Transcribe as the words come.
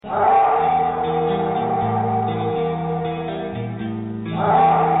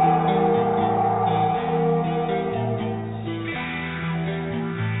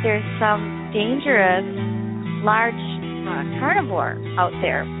some dangerous large carnivore out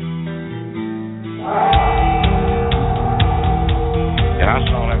there. And I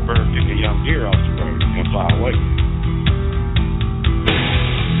saw that bird took a young deer off the road and fly away.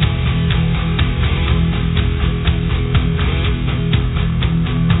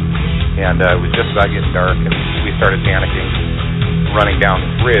 And it was just about getting dark, and we started panicking, running down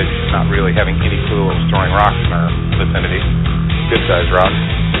this ridge, not really having any clue what was throwing rocks in our vicinity, good-sized rocks.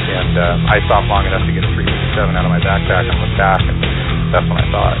 And I stopped long enough to get a .357 out of my backpack and looked back, and that's when I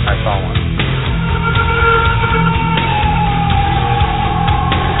saw one.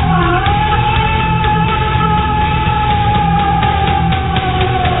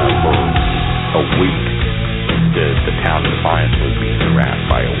 For a week, the town of Defiance was being harassed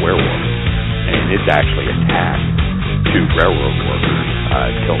by a werewolf, and it's actually attacked two railroad workers,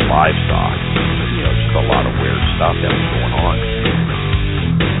 killed livestock. Just a lot of weird stuff that was going on.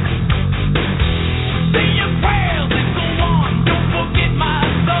 Say your prayers and go on. Don't forget my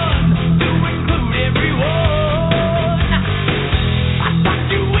son to include everyone. I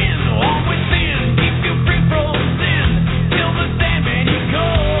tuck you in along with sin, keep you free from sin till the Sandman he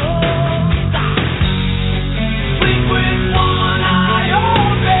comes. Sleep with one eye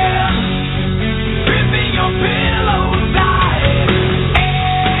open, gripping your pillow tight.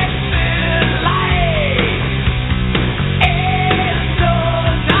 Exit light, end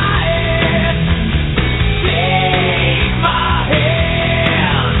of night. Take my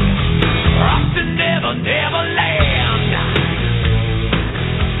hand, off to Never, Never Land.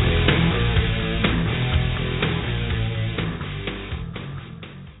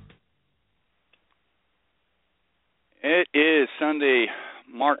 It is Sunday,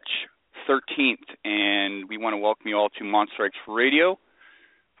 March 13th, and we want to welcome you all to Monster X Radio. Of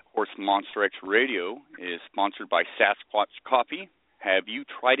course, Monster X Radio is sponsored by Sasquatch Coffee. Have you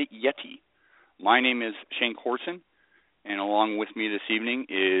tried it yeti? My name is Shane Corson, and along with me this evening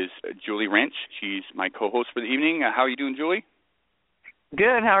is Julie Wrench. She's my co-host for the evening. How are you doing, Julie?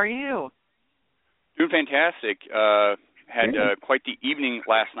 Good. How are you? Doing fantastic. Had quite the evening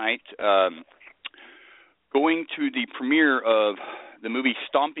last night. Going to the premiere of the movie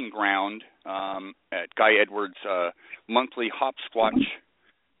Stomping Ground at Guy Edwards' monthly hopsquatch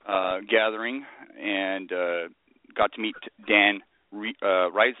gathering, and got to meet Dan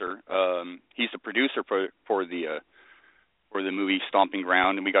Reiser. He's the producer for the movie Stomping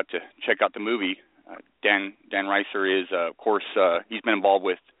Ground, and we got to check out the movie. Dan Reiser is, of course, he's been involved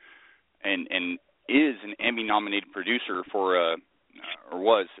with and is an Emmy-nominated producer for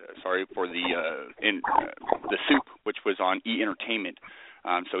for the Soup, which was on E! Entertainment.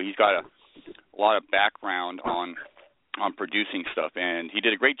 So he's got a lot of background on producing stuff, and he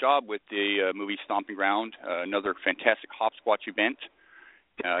did a great job with the movie Stomping Ground, another fantastic hopsquatch event.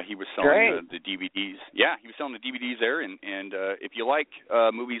 He was selling the DVDs. Yeah, he was selling the DVDs there, and if you like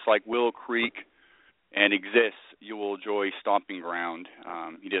movies like Willow Creek and Exists, you will enjoy Stomping Ground.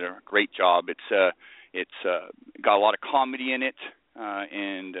 He did a great job. It's got a lot of comedy in it,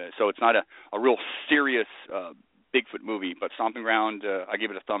 and so it's not a real serious Bigfoot movie, but Stomping Ground, I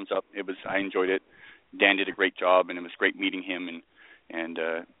give it a thumbs up. I enjoyed it. Dan did a great job, and it was great meeting him and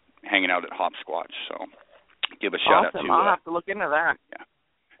hanging out at Hopsquatch. So give a shout out to. I'll have to look into that. Yeah,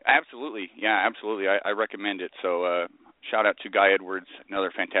 absolutely. Yeah, absolutely. I recommend it. So shout out to Guy Edwards,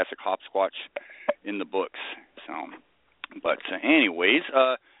 another fantastic Hopsquatch in the books. So, but anyways,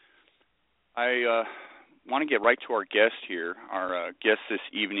 I want to get right to our guest here. Our guest this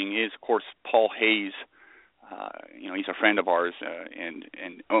evening is, of course, Paul Hayes. He's a friend of ours and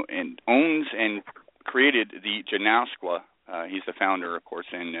owns and created the Genoskwa. He's the founder, of course,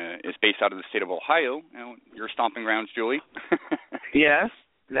 and is based out of the state of Ohio. Your stomping grounds, Julie. Yes,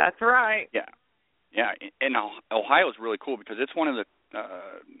 that's right. Yeah, and Ohio is really cool because it's one of the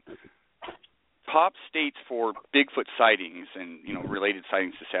top states for Bigfoot sightings and related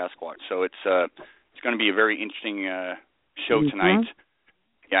sightings to Sasquatch. So it's going to be a very interesting show tonight.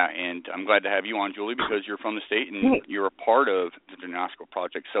 Yeah, and I'm glad to have you on, Julie, because you're from the state and you're a part of the Genoskwa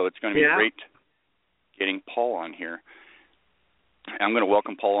project. So it's going to be great getting Paul on here. I'm going to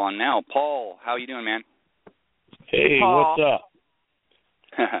welcome Paul on now. Paul, how you doing, man? Hey, what's up?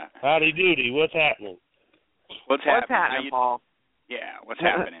 Howdy doody, what's happening? What's happening, Paul? Yeah, what's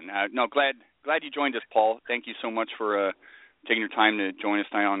happening? Glad you joined us, Paul. Thank you so much for taking your time to join us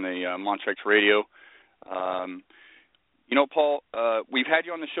tonight on the Monster X Radio. Paul, we've had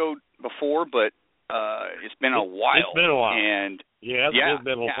you on the show before, but it's been a while. It's been a while. And it's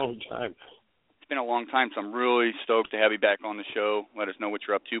been a long time. It's been a long time, so I'm really stoked to have you back on the show. Let us know what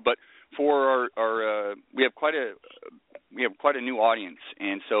you're up to. But for our we have quite a we have quite a new audience,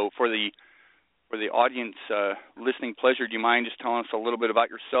 and so for the audience listening pleasure, do you mind just telling us a little bit about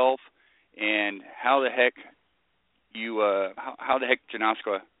yourself and how the heck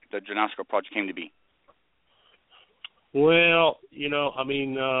Genoskwa, the Genoskwa project came to be? Well, I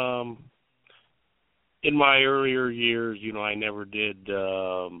mean, in my earlier years, I never did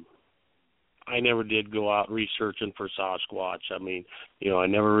go out researching for Sasquatch. I mean, I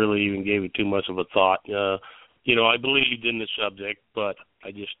never really even gave it too much of a thought. I believed in the subject, but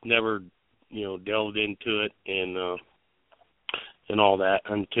I just never, delved into it and all that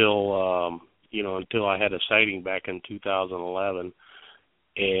until I had a sighting back in 2011,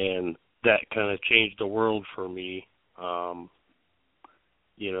 and that kind of changed the world for me.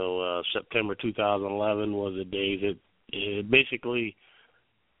 September 2011 was a day that it basically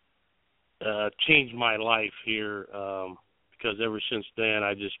changed my life here, because ever since then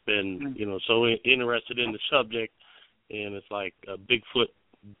I've just been, so interested in the subject, and it's like a Bigfoot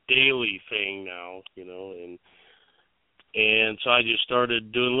daily thing now, and so I just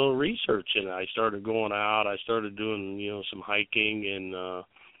started doing a little research, and I started going out. I started doing, some hiking, and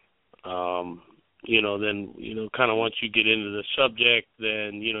then, kind of once you get into the subject,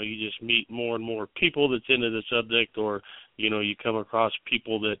 then, you just meet more and more people that's into the subject, or, you come across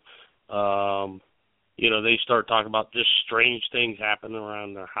people that, they start talking about just strange things happening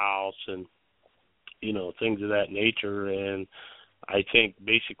around their house and, things of that nature. And I think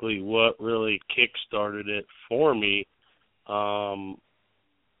basically what really kick-started it for me, it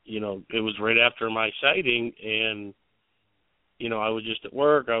was right after my sighting, and I was just at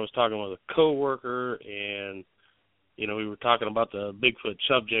work. I was talking with a coworker, and we were talking about the Bigfoot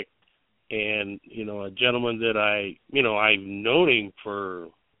subject, and a gentleman that I've known him for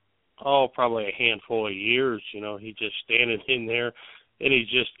probably a handful of years. He's just standing in there, and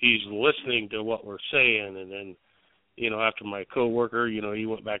he's listening to what we're saying. And then after my coworker, he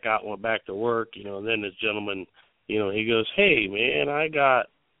went back out and went back to work. And then this gentleman, he goes, "Hey man, I got,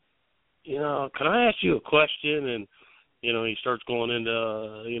 can I ask you a question?" And he starts going into,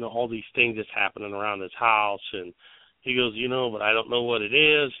 all these things that's happening around his house. And he goes, but I don't know what it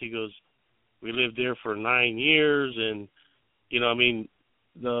is. He goes, we lived there for 9 years. And,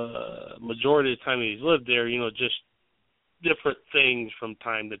 the majority of the time that he's lived there, just different things from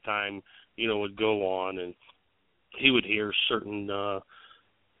time to time, would go on. And he would hear certain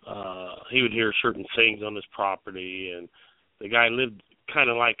things on his property. And the guy lived kind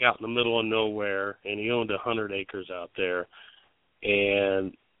of like out in the middle of nowhere, and he owned 100 acres out there.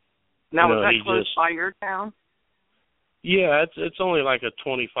 And now, was that close by your town? Yeah, it's only like a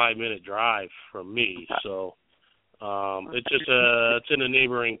 25-minute drive from me. So it's in a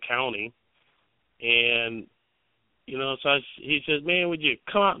neighboring county. And so he says, "Man, would you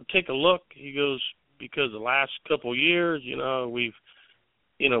come out and take a look?" He goes, "Because the last couple of years, we've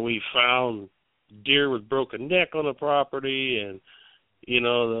found deer with broken neck on the property, and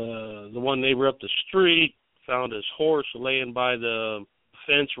the one neighbor up the street found his horse laying by the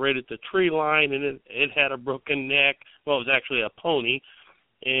fence right at the tree line, and it had a broken neck. Well, it was actually a pony,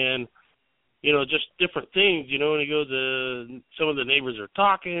 and just different things, And he goes, some of the neighbors are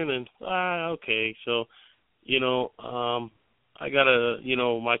talking, and okay, so I got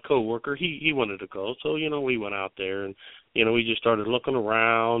my coworker, he wanted to go, so we went out there, and we just started looking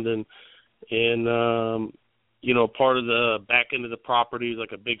around, and part of the back end of the property is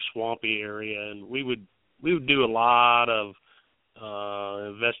like a big swampy area, and we would do a lot of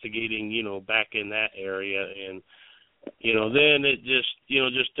investigating, back in that area, and then it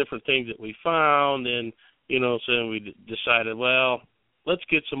just different things that we found, and so then we decided, well, let's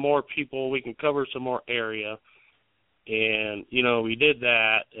get some more people, we can cover some more area, and we did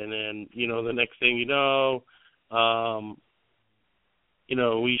that, and then the next thing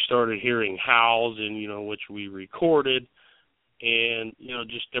we started hearing howls, and which we recorded, and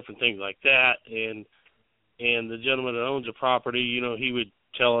just different things like that. And the gentleman that owns the property, he would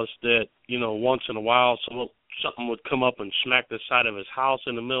tell us that once in a while something would come up and smack the side of his house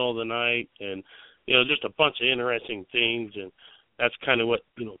in the middle of the night, and just a bunch of interesting things. And that's kind of what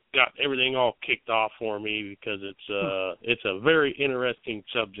got everything all kicked off for me, because it's a very interesting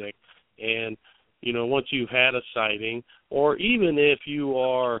subject. And once you've had a sighting, or even if you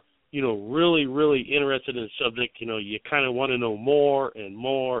are, really, really interested in the subject, you kind of want to know more and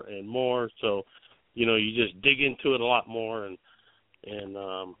more and more. So, you just dig into it a lot more, and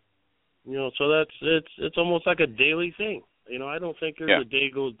so it's almost like a daily thing. I don't think there's a day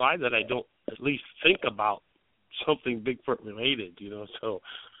goes by that I don't at least think about something Bigfoot related, so,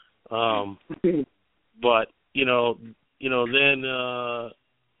 but, then,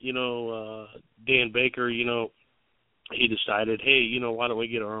 Dan Baker, he decided, hey, why don't we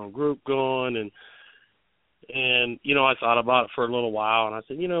get our own group going? And I thought about it for a little while, and I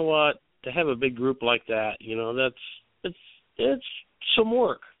said, you know what, to have a big group like that, it's some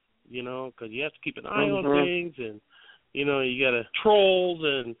work, because you have to keep an eye on things, and you got to trolls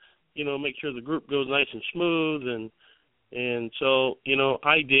and make sure the group goes nice and smooth, and so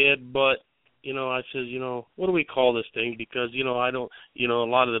I did, but I said, what do we call this thing? Because I don't, a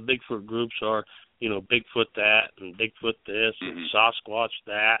lot of the Bigfoot groups are Bigfoot that and Bigfoot this and Sasquatch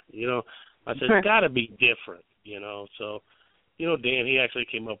that. I said it's got to be different. So Dan, he actually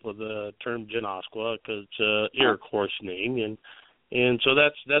came up with the term Genoskwa because it's an Iroquois name, and so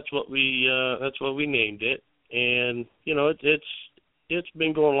that's what we named it, and it's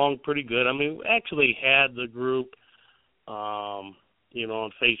been going along pretty good. I mean, we actually had the group on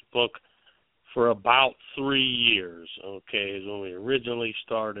Facebook for about 3 years, okay, is when we originally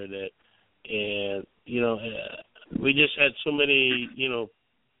started it. And, we just had so many,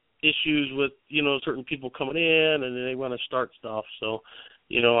 issues with, certain people coming in and they want to start stuff. So,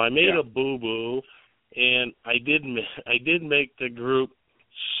 I made a boo-boo, and I did make the group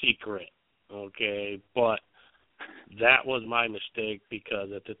secret, okay, but that was my mistake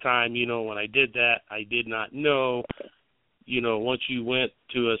because at the time, when I did that, I did not know, once you went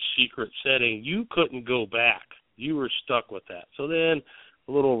to a secret setting, you couldn't go back. You were stuck with that. So then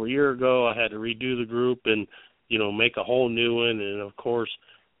a little over a year ago, I had to redo the group and, make a whole new one. And, of course,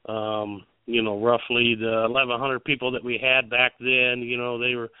 roughly the 1,100 people that we had back then,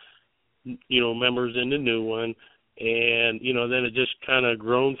 they were, members in the new one. And, then it just kind of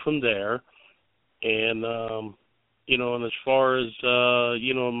grown from there. And, and as far as,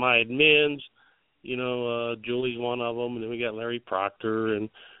 my admins, Julie's one of them, and then we got Larry Proctor and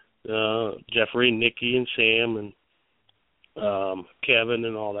Jeffrey and Nikki and Sam and Kevin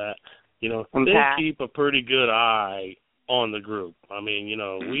and all that. They keep a pretty good eye on the group. I mean,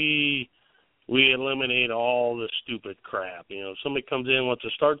 we eliminate all the stupid crap. If somebody comes in, wants to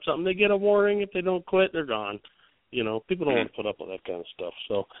start something, they get a warning. If they don't quit, they're gone. People don't want to put up with that kind of stuff.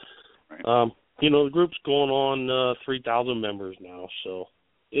 So, the group's going on 3,000 members now, so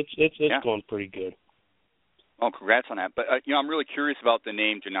it's going pretty good. Oh, congrats on that. But, I'm really curious about the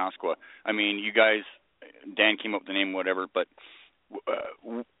name Genoskwa. I mean, you guys, Dan came up with the name, whatever, but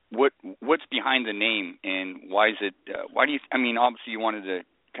what's behind the name, and why is it, obviously you wanted to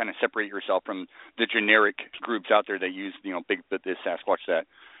kind of separate yourself from the generic groups out there that use, Bigfoot this, Sasquatch that.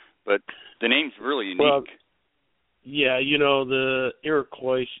 But the name's really unique. Well, yeah, the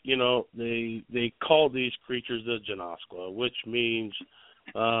Iroquois, they call these creatures the Genoskwa, which means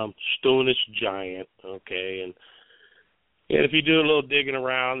stonish giant, okay, and if you do a little digging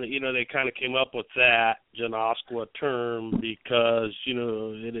around, they kind of came up with that Genoskwa term because,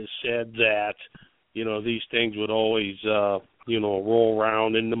 it is said that, these things would always, roll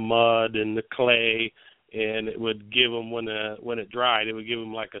around in the mud and the clay, and it would give them, when it dried, it would give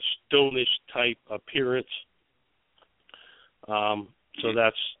them like a stonish type appearance. So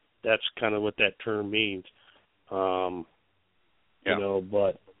that's kind of what that term means. But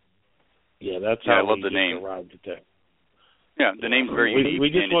that's how I love the name. Arrived at that. Yeah, the name's very unique. We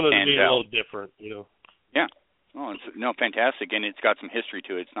just wanted to be a little out. different, Yeah. Oh, it's fantastic, and it's got some history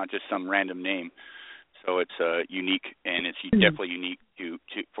to it. It's not just some random name. So it's unique, and it's definitely unique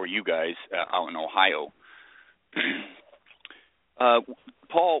for you guys out in Ohio.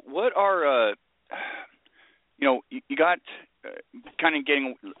 Paul, what are you got kind of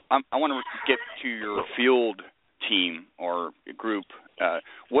getting? I want to get to your field team or group.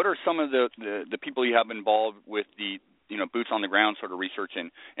 What are some of the people you have involved with the boots on the ground sort of research,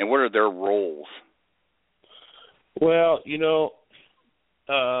 and what are their roles? Well,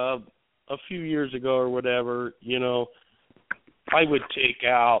 a few years ago or whatever, I would take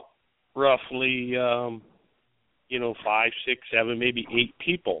out roughly 5, 6, 7, maybe 8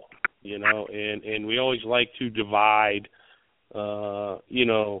 people, and we always like to divide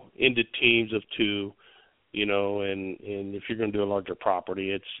into teams of 2, and if you're going to do a larger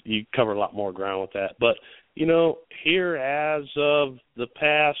property, you cover a lot more ground with that. But, here as of the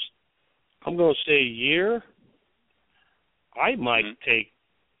past, I'm going to say year, I might take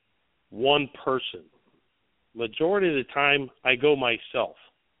one person. Majority of the time, I go myself,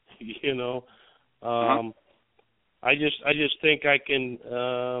 I just think I can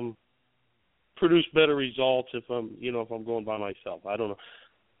produce better results if I'm going by myself. I don't know.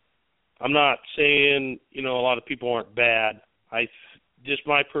 I'm not saying, a lot of people aren't bad. Just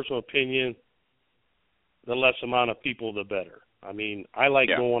my personal opinion, the less amount of people, the better. I mean, I like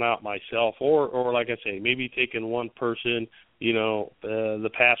going out myself or like I say, maybe taking one person, the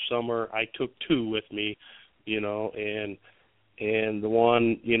past summer I took 2 with me, you know, and the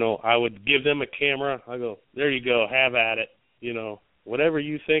one, you know, I would give them a camera. I go, there you go, have at it, you know. Whatever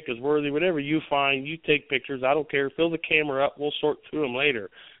you think is worthy, whatever you find, you take pictures. I don't care. Fill the camera up. We'll sort through them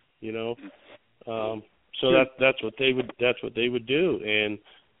later, you know. So that's what they would do. And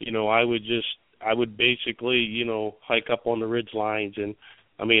you know, I would basically, you know, hike up on the ridge lines, and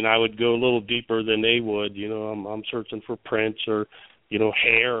I mean, I would go a little deeper than they would. You know, I'm searching for prints or, you know,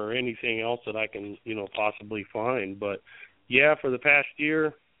 hair or anything else that I can, you know, possibly find. But yeah, for the past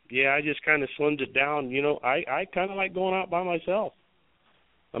year, yeah, I just kind of slimmed it down. You know, I kind of like going out by myself.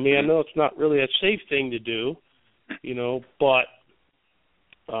 I mean, I know it's not really a safe thing to do, you know, but,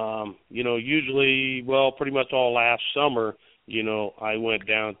 you know, usually, well, pretty much all last summer, you know, I went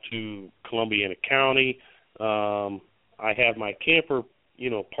down to Columbiana County. I have my camper, you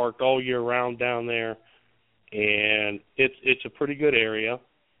know, parked all year round down there, and it's a pretty good area.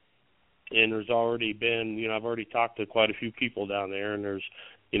 And there's already been, you know, I've already talked to quite a few people down there, and there's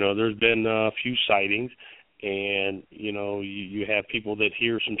been a few sightings. And, you know, you have people that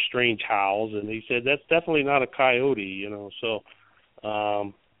hear some strange howls, and they said that's definitely not a coyote, you know. So,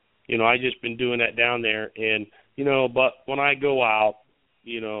 you know, I just been doing that down there. And, you know, but when I go out,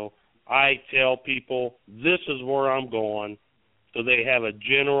 you know, I tell people this is where I'm going, so they have a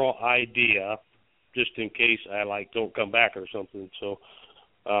general idea, just in case I, like, don't come back or something. So,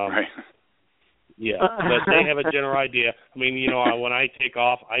 right. Yeah, but they have a general idea. I mean, you know, when I take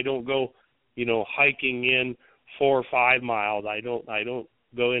off, I don't go, you know, hiking in 4 or 5 miles. I don't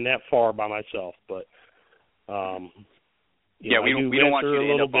go in that far by myself. But we don't want you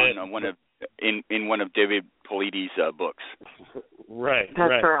to end up on one of David Paulides' books. Right.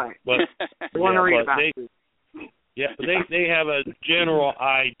 That's right. But want to read about it. Yeah, but they have a general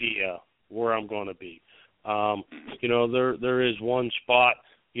idea where I'm going to be. You know, there is one spot,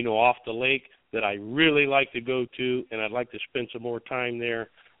 you know, off the lake that I really like to go to, and I'd like to spend some more time there.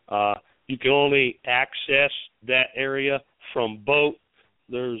 You can only access that area from boat.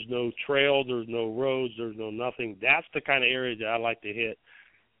 There's no trail, there's no roads, there's no nothing. That's the kind of area that I like to hit.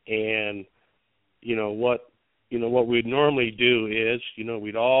 And you know what we'd normally do is, you know,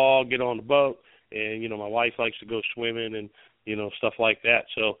 we'd all get on the boat, and you know, my wife likes to go swimming and, you know, stuff like that.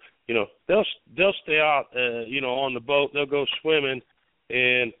 So, you know, they'll stay out, you know, on the boat. They'll go swimming,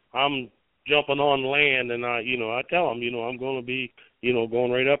 and I'm jumping on land, and I tell them, you know, I'm going to be, you know,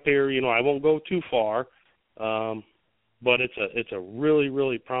 going right up here. You know, I won't go too far, but it's a really,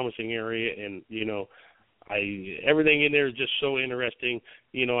 really promising area, and you know, everything in there is just so interesting,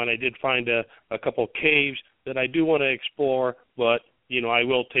 you know. And I did find a couple of caves that I do want to explore, but you know, I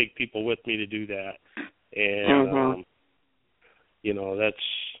will take people with me to do that, and you know,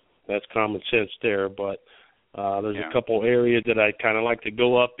 that's common sense there, but. There's a couple areas that I kind of like to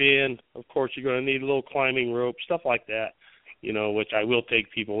go up in. Of course, you're going to need a little climbing rope, stuff like that, you know, which I will take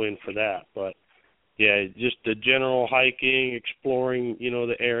people in for that. But, yeah, just the general hiking, exploring, you know,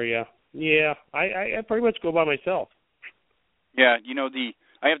 the area. Yeah, I pretty much go by myself. Yeah, you know,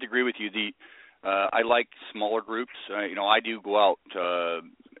 I have to agree with you. I like smaller groups. You know, I do go out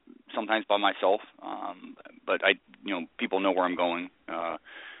sometimes by myself, but people know where I'm going.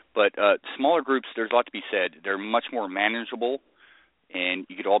 But smaller groups, there's a lot to be said. They're much more manageable, and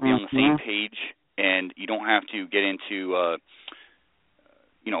you could all be on the same page, and you don't have to get into,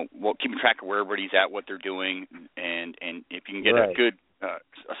 keeping track of where everybody's at, what they're doing, and if you can get a good,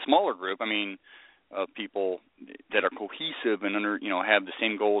 a smaller group, I mean, of people that are cohesive and have the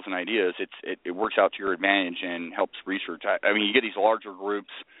same goals and ideas, it works out to your advantage and helps research. I mean, you get these larger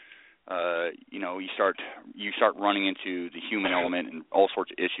groups. You start running into the human element and all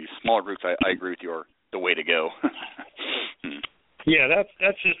sorts of issues. Smaller groups, I agree with you, are the way to go. Yeah,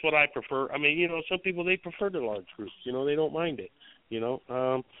 that's just what I prefer. I mean, you know, some people, they prefer the large groups. You know, they don't mind it. You know,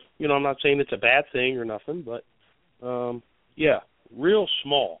 I'm not saying it's a bad thing or nothing, but yeah, real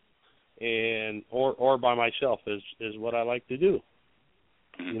small and or by myself is what I like to do.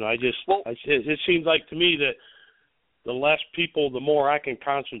 You know, it seems like to me that the less people, the more I can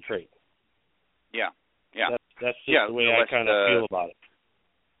concentrate. Yeah. That's just the way I kind of feel about it.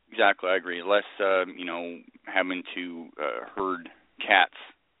 Exactly, I agree. Less, having to herd cats,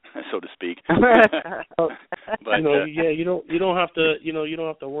 so to speak. But you don't have to, you don't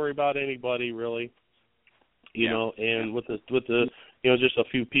have to worry about anybody really. You know, and with the, just a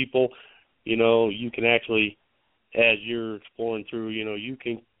few people, you can actually, as you're exploring through, you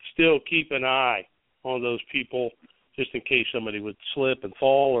can still keep an eye on those people, just in case somebody would slip and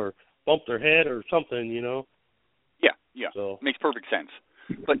fall or bump their head or something, Yeah. So makes perfect sense.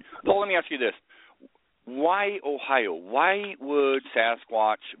 But Paul, let me ask you this: why Ohio? Why would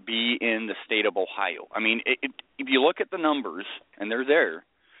Sasquatch be in the state of Ohio? I mean, if you look at the numbers, and they're there,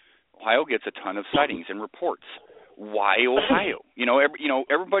 Ohio gets a ton of sightings and reports. Why Ohio?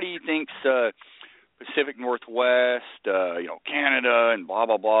 Everybody thinks Pacific Northwest, Canada and blah,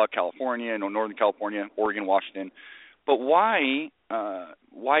 blah, blah, California, Northern California, Oregon, Washington. But why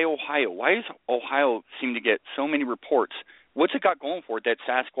Ohio? Why does Ohio seem to get so many reports? What's it got going for it that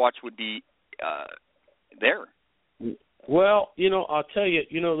Sasquatch would be there? Well, I'll tell you,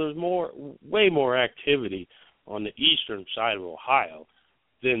 there's way more activity on the eastern side of Ohio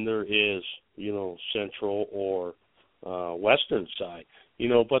than there is, central or western side.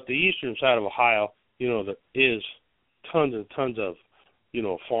 But the eastern side of Ohio, there is tons and tons of,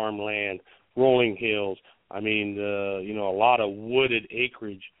 farmland, rolling hills. I mean, a lot of wooded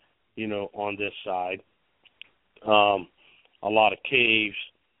acreage, on this side. A lot of caves.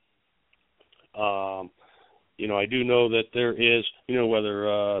 I do know that there is,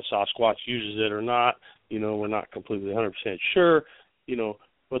 whether Sasquatch uses it or not, we're not completely 100% sure,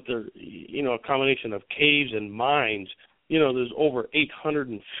 but there, a combination of caves and mines, there's over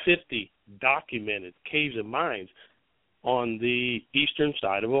 850 documented caves and mines on the eastern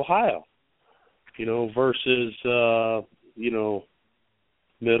side of Ohio, versus,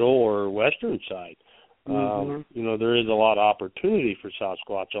 middle or western side. There is a lot of opportunity for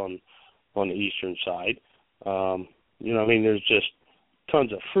Sasquatch on the eastern side. There's just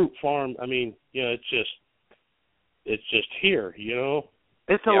tons of fruit farm. I mean, it's just here,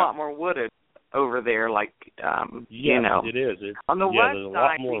 It's a lot more wooded over there, like, it is. On the west there's a side,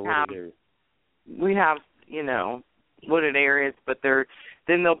 lot more we have, wooded areas, but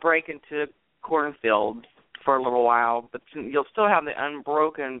then they'll break into cornfields for a little while, but you'll still have the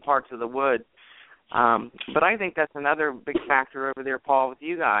unbroken parts of the woods. But I think that's another big factor over there, Paul, with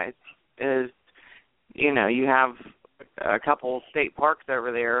you guys, is, you have a couple state parks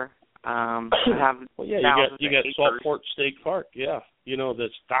over there. You got Saltport State Park,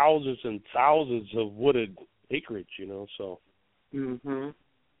 that's thousands and thousands of wooded acreage, so.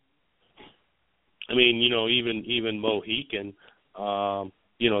 I mean, even Mohican,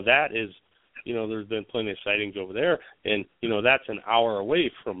 that is, there's been plenty of sightings over there, and, that's an hour away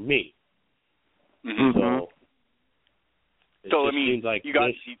from me. So I mean, like you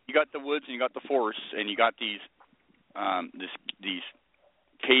got the woods and you got the forests and you got these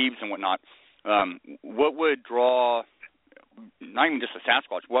caves and whatnot. What would draw, not even just a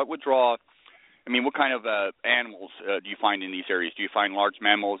Sasquatch, what would draw? I mean, what kind of animals do you find in these areas? Do you find large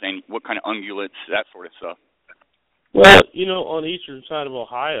mammals and what kind of ungulates, that sort of stuff? Well, on the eastern side of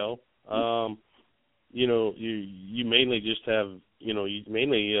Ohio, you mainly just have,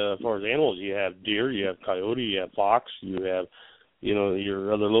 as far as animals, you have deer, you have coyote, you have fox, you have,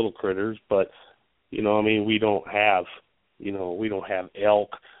 your other little critters. But, we don't have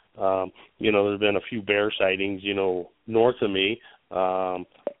elk. There's been a few bear sightings, north of me.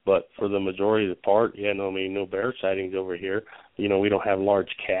 But for the majority of the part, no bear sightings over here. We don't have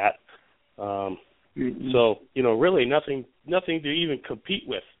large cat. So, really nothing to even compete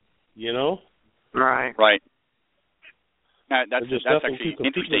with, Right. Right. That's actually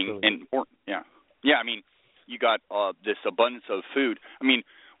interesting and important. Yeah. Yeah, I mean, you got this abundance of food. I mean,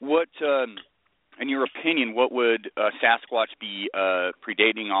 what, in your opinion, what would Sasquatch be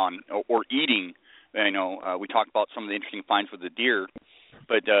predating on or eating? We talked about some of the interesting finds with the deer,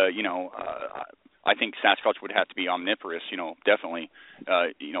 but, I think Sasquatch would have to be omnivorous, definitely.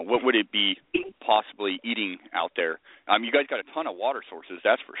 What would it be possibly eating out there? You guys got a ton of water sources,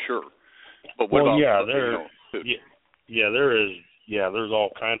 that's for sure. But what about food? There is. There's all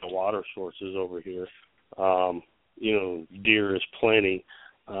kinds of water sources over here. Deer is plenty.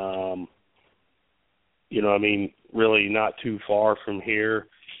 Really not too far from here.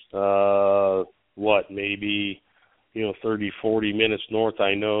 Maybe, 30, 40 minutes north,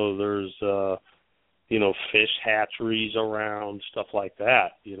 I know there's, fish hatcheries around, stuff like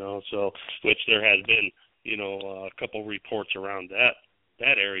that, so, which there has been, a couple reports around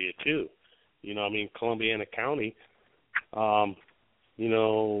that area too. Columbiana County,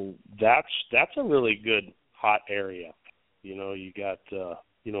 that's a really good hot area. You got,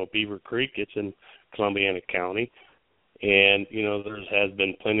 Beaver Creek, it's in Columbiana County, and, there has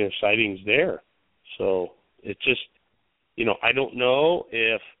been plenty of sightings there. So it's just, I don't know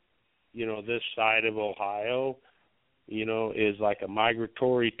if, this side of Ohio, is like a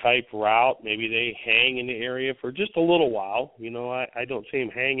migratory type route. Maybe they hang in the area for just a little while. I don't see them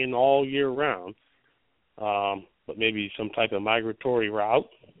hanging all year round, but maybe some type of migratory route.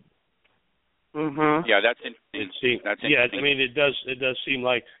 Yeah, that's interesting. It does seem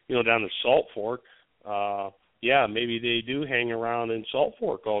like, down the Salt Fork, yeah, maybe they do hang around in Salt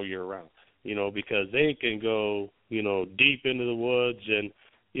Fork all year round, because they can go, deep into the woods and,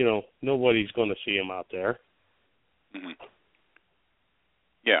 nobody's going to see them out there. Mm-hmm.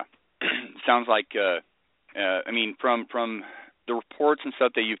 Yeah. Sounds like, from the reports and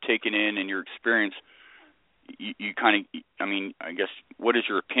stuff that you've taken in and your experience, you kind of, I guess, what is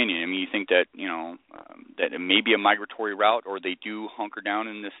your opinion? You think that, that it may be a migratory route, or they do hunker down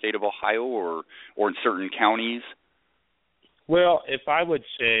in the state of Ohio or in certain counties? Well, if I would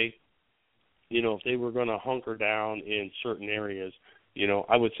say, if they were going to hunker down in certain areas,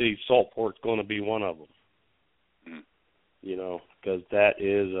 I would say Salt Fork's going to be one of them. Mm-hmm. Because that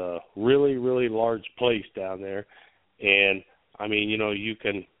is a really, really large place down there. And, you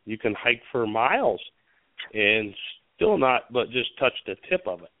can hike for miles and still not but just touch the tip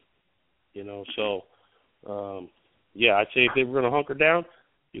of it. So, I'd say if they were going to hunker down,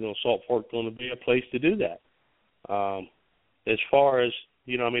 Salt Fork's going to be a place to do that. As far as,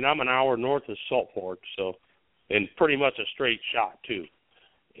 I'm an hour north of Salt Fork, so, and pretty much a straight shot, too.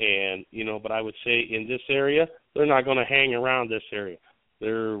 And, but I would say in this area, they're not going to hang around this area.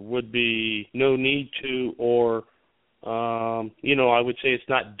 There would be no need to, or, I would say it's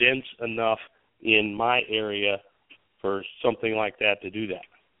not dense enough in my area for something like that to do that.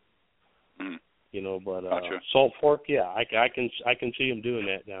 Mm. But gotcha. Salt Fork, yeah, I can see them doing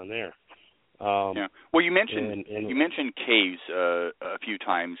that down there. Yeah. Well, you mentioned caves a few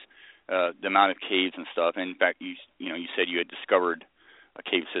times, the amount of caves and stuff. And in fact, you said you had discovered a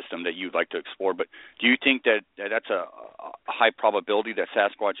cave system that you'd like to explore. But do you think that that's a high probability that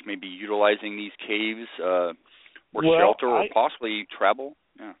Sasquatch may be utilizing these caves or shelter or possibly travel?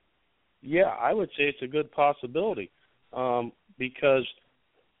 Yeah. Yeah, I would say it's a good possibility because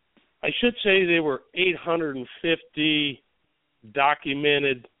I should say there were 850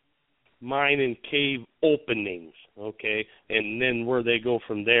 documented mine and cave openings, okay? And then where they go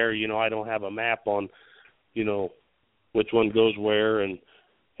from there, I don't have a map on, which one goes where and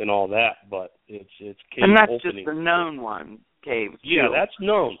all that, but it's cave openings. And that's just the known one, caves. Yeah, that's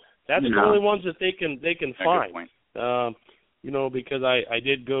known. That's the only ones that they can find. Because I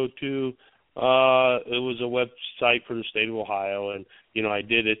did go to it was a website for the state of Ohio, and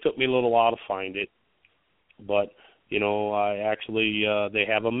it took me a little while to find it, but I actually they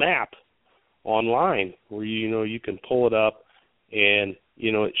have a map online where you can pull it up, and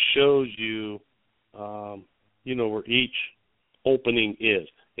it shows you where each opening is,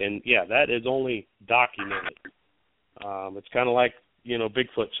 and yeah, that is only documented. It's kind of like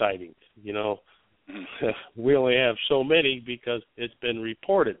Bigfoot sightings. We only have so many because it's been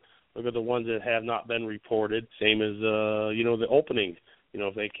reported. Look at the ones that have not been reported. Same as the openings.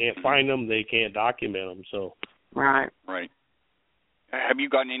 If they can't find them, they can't document them. So right. Have you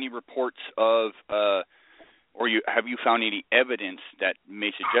gotten any reports of, have you found any evidence that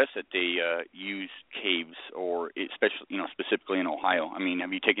may suggest that they use caves, or especially specifically in Ohio?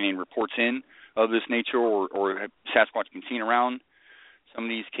 Have you taken any reports in of this nature, or have Sasquatch been seen around some of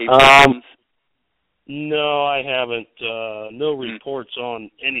these cave systems? No, I haven't. No reports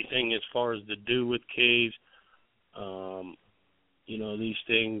on anything as far as to do with caves. These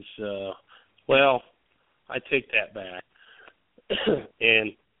things, I take that back.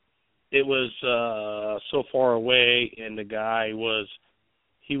 And it was so far away, and the guy was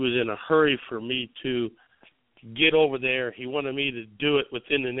in a hurry for me to get over there. He wanted me to do it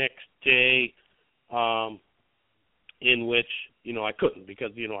within the next day, in which, I couldn't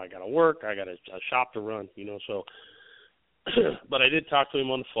because, I got to work, I got a shop to run, so. But I did talk to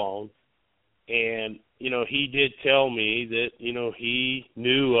him on the phone, and, he did tell me that, he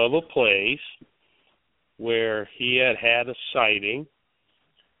knew of a place where he had a sighting,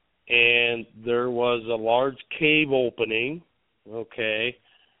 and there was a large cave opening, okay,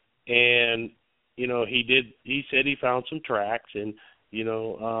 and, he said he found some tracks, and,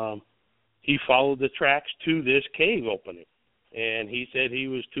 he followed the tracks to this cave opening, and he said he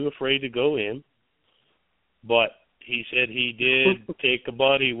was too afraid to go in, but he said he did take a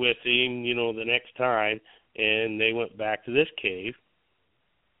buddy with him, the next time, and they went back to this cave,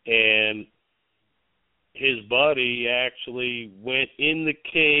 and his buddy actually went in the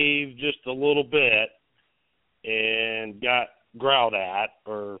cave just a little bit and got growled at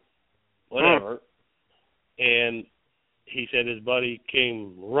or whatever, and he said his buddy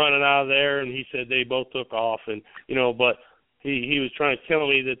came running out of there, and he said they both took off, and but he was trying to tell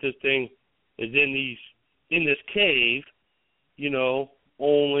me that this thing is in this cave,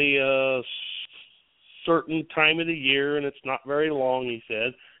 only a certain time of the year, and it's not very long, he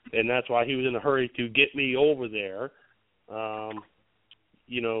said, and that's why he was in a hurry to get me over there,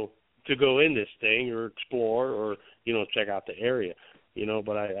 to go in this thing or explore or, you know, check out the area, you know,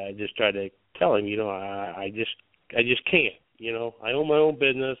 but I just try to tell him, you know, I just can't, you know, I own my own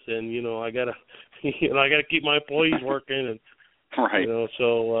business and, you know, I gotta keep my employees working and, right. you know,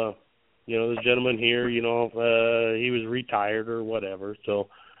 so, you know, the gentleman here, you know, he was retired or whatever. So,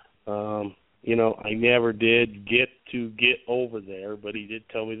 you know, I never did get over there, but he did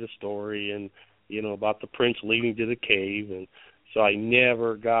tell me the story and, you know, about the prints leading to the cave. And so I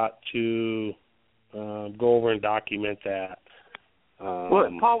never got to go over and document that. Well,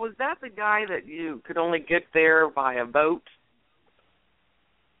 Paul, was that the guy that you could only get there by a boat?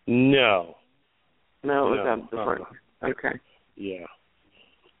 No. No, it was different. Okay. Yeah.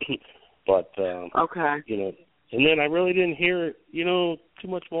 But, okay. You know, and then I really didn't hear, you know, too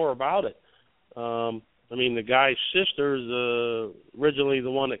much more about it. I mean, the guy's sister's originally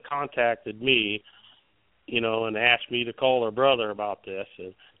the one that contacted me, you know, and asked me to call her brother about this.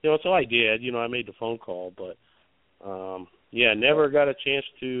 And, you know, so I did. You know, I made the phone call. But, yeah, never got a chance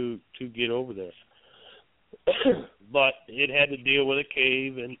to get over this. But it had to deal with a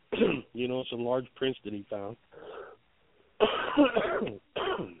cave and, you know, some large prints that he found.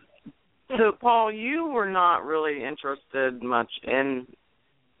 So, Paul, you were not really interested much in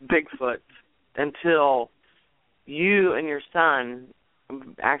Bigfoot until you and your son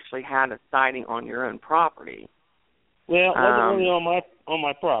actually had a sighting on your own property. Well, it wasn't really on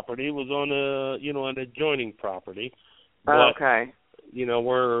my property. It was on an adjoining property. But, okay. You know,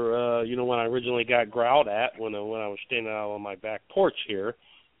 where you know, when I originally got growled at when I was standing out on my back porch here,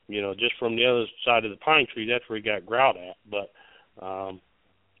 you know, just from the other side of the pine tree, that's where he got growled at. But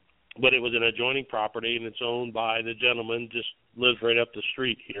it was an adjoining property, and it's owned by the gentleman just lives right up the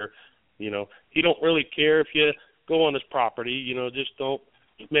street here. You know, he don't really care if you go on his property. You know, just don't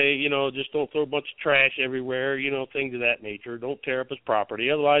throw a bunch of trash everywhere. You know, things of that nature. Don't tear up his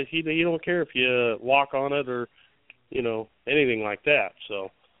property. Otherwise, he don't care if you walk on it or, you know, anything like that. So,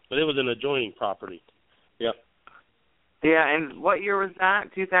 but it was an adjoining property. Yep. Yeah, and what year was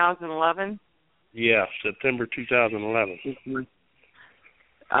that? 2011. Yeah, September 2011. Mm-hmm.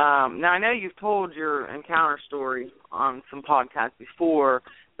 Now, I know you've told your encounter story on some podcasts before,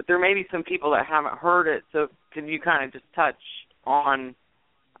 but there may be some people that haven't heard it, so can you kind of just touch on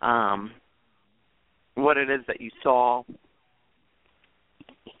what it is that you saw?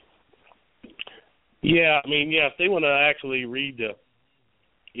 Yeah, I mean, yeah, if they want to actually read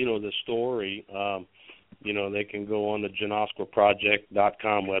the story, you know, they can go on the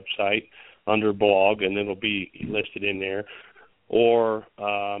genoskwaproject.com website under blog, and it'll be listed in there. Or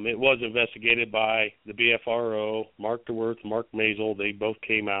it was investigated by the BFRO, Mark DeWerth, Mark Mazel. They both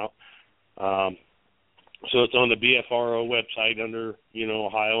came out. So it's on the BFRO website under, you know,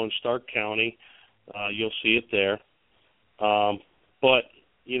 Ohio and Stark County. You'll see it there. But,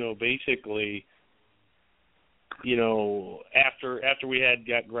 you know, basically, you know, after we had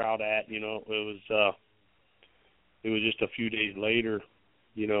got growled at, you know, it was just a few days later,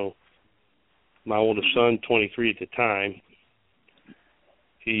 you know, my oldest son, 23 at the time,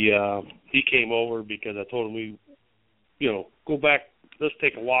 he came over because I told him we, you know, go back, let's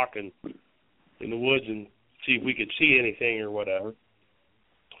take a walk in the woods and see if we could see anything or whatever.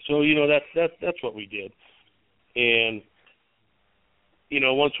 So, you know, that's what we did. And, you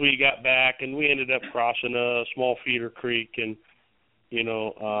know, once we got back and we ended up crossing a small feeder creek and, you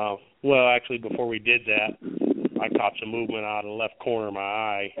know, well, actually before we did that, I caught some movement out of the left corner of my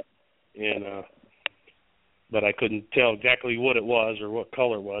eye, and but I couldn't tell exactly what it was or what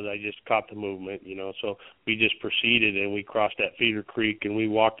color it was. I just caught the movement, you know. So we just proceeded and we crossed that feeder creek and we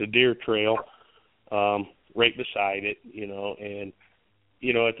walked a deer trail right beside it, you know. And,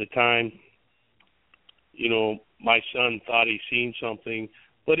 you know, at the time, you know, my son thought he seen something,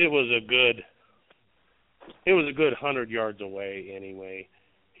 but it was a good 100 yards away anyway.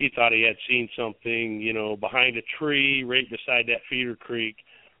 He thought he had seen something, you know, behind a tree right beside that feeder creek,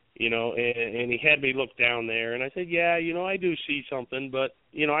 you know, and he had me look down there. And I said, yeah, you know, I do see something, but,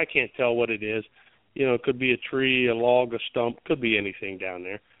 you know, I can't tell what it is. You know, it could be a tree, a log, a stump, could be anything down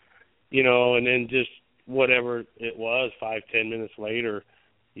there. You know, and then just whatever it was, 5-10 minutes later,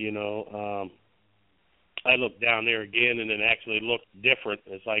 you know, I looked down there again and it actually looked different.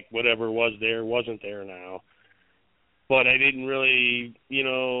 It's like whatever was there wasn't there now. But I didn't really, you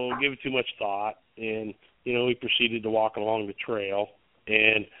know, give it too much thought. And, you know, we proceeded to walk along the trail.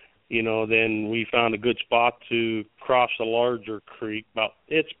 And, you know, then we found a good spot to cross a larger creek.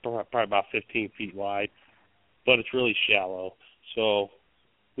 It's probably about 15 feet wide, but it's really shallow. So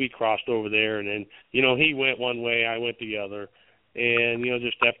we crossed over there, and then, you know, he went one way, I went the other. And, you know,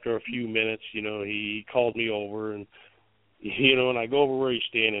 just after a few minutes, you know, he called me over and, and I go over where he's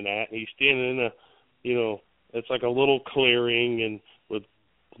standing at, and he's standing in a, it's like a little clearing and with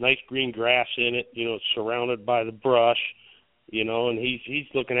nice green grass in it, it's surrounded by the brush, and he's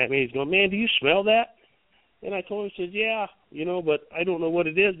looking at me, he's going, man, do you smell that? And I told him, I said, yeah, but I don't know what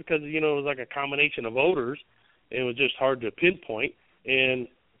it is because, it was like a combination of odors, and it was just hard to pinpoint, and,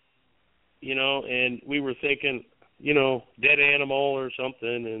 and we were thinking, dead animal or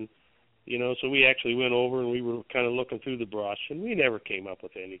something, and, so we actually went over and we were kind of looking through the brush, and we never came up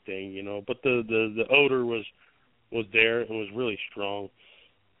with anything, but the odor was there and was really strong.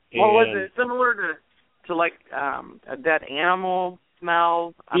 Well, was it similar to like a dead animal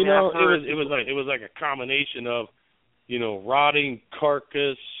smell? It was like a combination of, rotting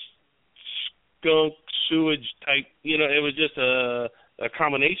carcass, skunk, sewage type. It was just a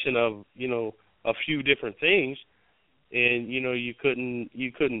combination of, a few different things. And you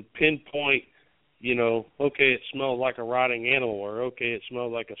couldn't pinpoint, okay, it smelled like a rotting animal, or okay, it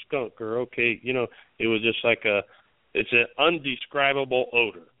smelled like a skunk, or okay, it was just like it's an undescribable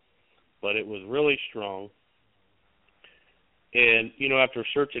odor, but it was really strong. And after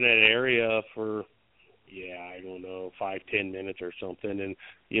searching that area for, I don't know, 5-10 minutes or something, and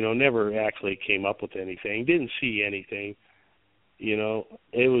never actually came up with anything, didn't see anything. It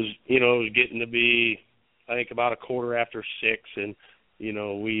was getting to be, I think, about 6:15,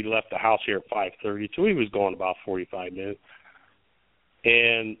 and we left the house here at 5:30, so we was going about 45 minutes.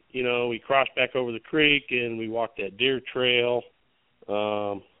 And we crossed back over the creek, and we walked that deer trail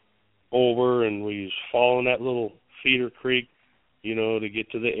over, and we was following that little feeder creek, to get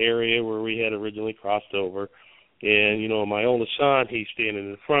to the area where we had originally crossed over. And my oldest son, he's standing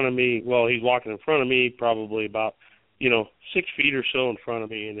in front of me. Well, he's walking in front of me, probably about 6 feet or so in front of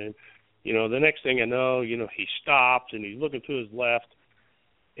me, and then. The next thing I know, he stopped and he's looking to his left,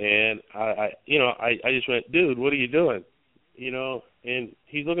 and I just went, dude, what are you doing? And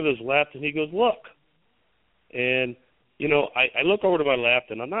he's looking to his left and he goes, look. And, I look over to my left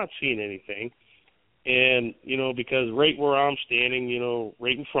and I'm not seeing anything. And, because right where I'm standing,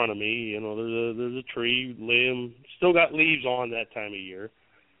 right in front of me, there's a tree limb, still got leaves on that time of year.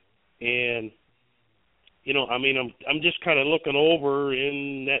 And, I'm just kind of looking over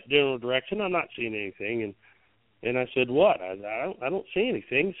in that general direction. I'm not seeing anything, and I said, "What?" I don't see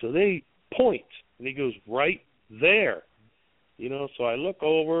anything. So then he points, and he goes, "Right there." So I look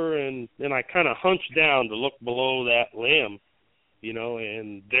over, and then I kind of hunch down to look below that limb,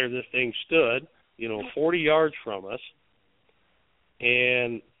 and there this thing stood, 40 yards from us.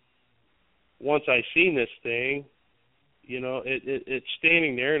 And once I seen this thing, it's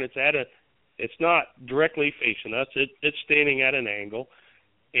standing there, and it's not directly facing us. It's standing at an angle,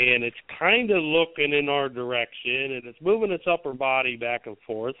 and it's kind of looking in our direction, and it's moving its upper body back and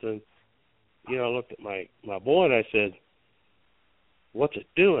forth. And, I looked at my boy, and I said, what's it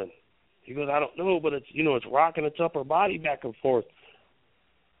doing? He goes, I don't know, but it's, it's rocking its upper body back and forth.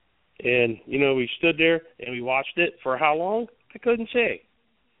 And, we stood there, and we watched it for how long? I couldn't say,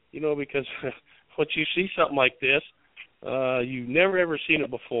 because once you see something like this, you've never, ever seen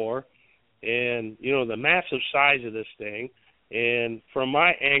it before. And, the massive size of this thing. And from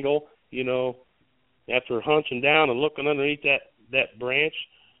my angle, after hunching down and looking underneath that branch,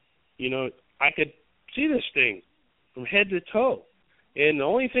 I could see this thing from head to toe. And the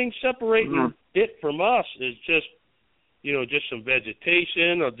only thing separating it from us is just, just some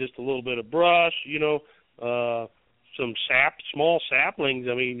vegetation or just a little bit of brush, some small saplings.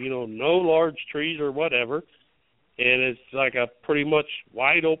 No large trees or whatever. And it's like a pretty much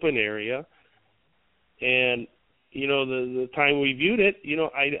wide open area. And, the time we viewed it,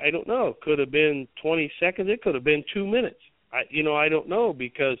 I don't know. Could have been 20 seconds. It could have been 2 minutes. I don't know,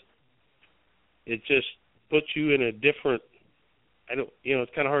 because it just puts you in a different,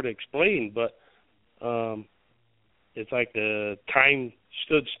 it's kind of hard to explain, but it's like the time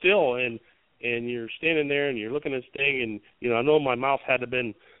stood still, and you're standing there and you're looking at this thing, and, I know my mouth had to have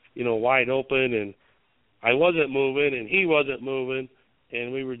been, wide open, and I wasn't moving, and he wasn't moving,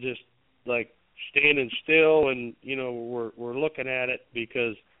 and we were just like standing still, and we're looking at it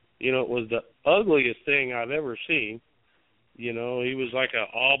because it was the ugliest thing I've ever seen. He was like an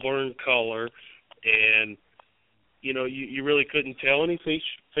auburn color, and you really couldn't tell any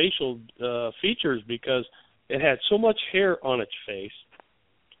facial features because it had so much hair on its face,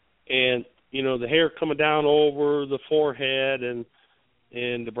 and the hair coming down over the forehead and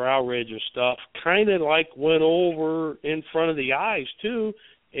the brow ridge and stuff, kind of like went over in front of the eyes too,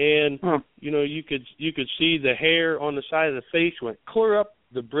 and you could see the hair on the side of the face went clear up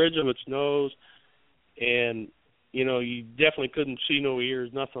the bridge of its nose, and you definitely couldn't see no ears,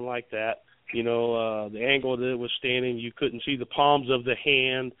 nothing like that. the angle that it was standing, you couldn't see the palms of the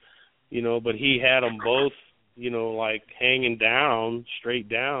hand, but he had them both, like hanging down, straight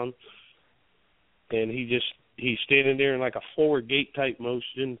down. And he's standing there in like a forward gate type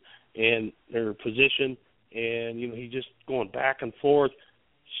motion or position. And, he's just going back and forth,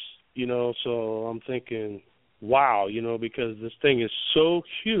 so I'm thinking, wow, because this thing is so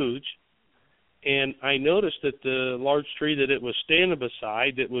huge. And I noticed that the large tree that it was standing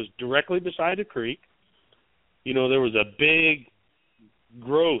beside, that was directly beside the creek, there was a big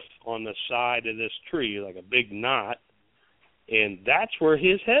growth on the side of this tree, like a big knot, and that's where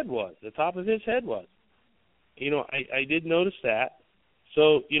his head was, the top of his head was. I did notice that.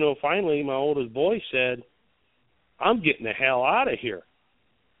 So, finally my oldest boy said, I'm getting the hell out of here.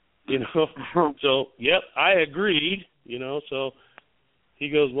 So, yep, I agreed, so he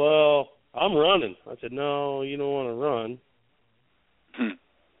goes, well, I'm running. I said, no, you don't want to run.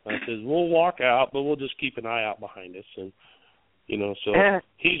 I said, we'll walk out, but we'll just keep an eye out behind us. And, so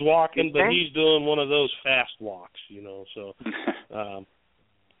he's walking, but he's doing one of those fast walks, so,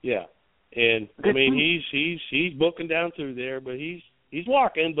 yeah. And, I mean, he's booking down through there, but he's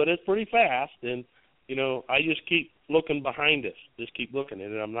walking, but it's pretty fast. And, I just keep looking behind us, just keep looking,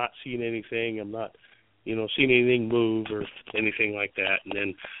 and I'm not seeing anything. I'm not, seeing anything move or anything like that. And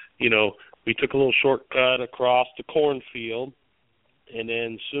then, we took a little shortcut across the cornfield, and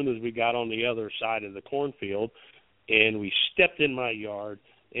then as soon as we got on the other side of the cornfield, and we stepped in my yard,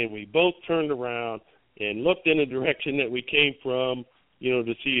 and we both turned around and looked in the direction that we came from,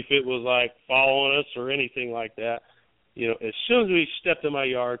 to see if it was like following us or anything like that. As soon as we stepped in my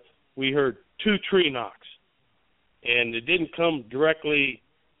yard, we heard 2 tree knocks, and it didn't come directly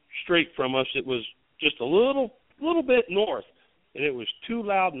straight from us. It was just a little bit north, and it was 2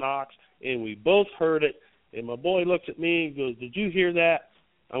 loud knocks, and we both heard it. And my boy looks at me and goes, did you hear that?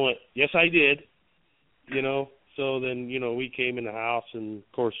 I went, yes, I did. So then, we came in the house, and,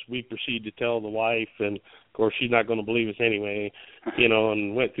 of course, we proceeded to tell the wife, and, of course, she's not going to believe us anyway,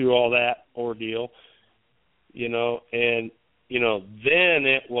 and went through all that ordeal, and, then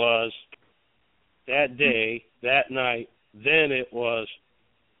it was that day, that night, then it was,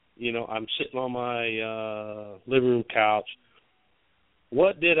 I'm sitting on my living room couch.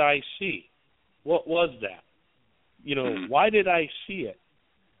 What did I see? What was that? Why did I see it?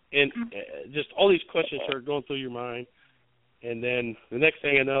 And just all these questions start going through your mind. And then the next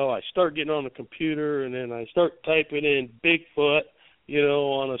thing I know, I start getting on the computer, and then I start typing in Bigfoot,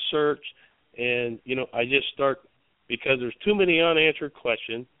 on a search. And, I just start, because there's too many unanswered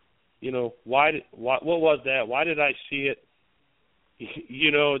questions. What was that? Why did I see it?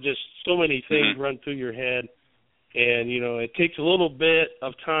 Just so many things run through your head. And, it takes a little bit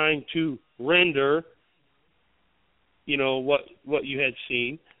of time to render, what you had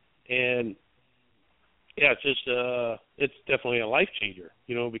seen. And, yeah, it's just, it's definitely a life changer,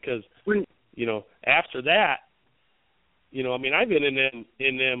 because, after that, I've been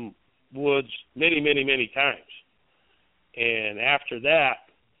in them woods many, many, many times. And after that,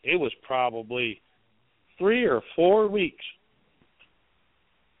 it was probably 3 or 4 weeks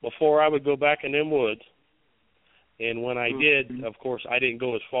before I would go back in them woods. And when I did, of course, I didn't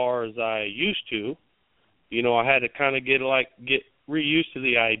go as far as I used to. I had to kind of get reused to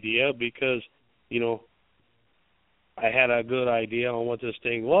the idea, because, I had a good idea on what this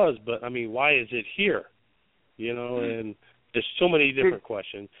thing was, but, why is it here? And there's so many different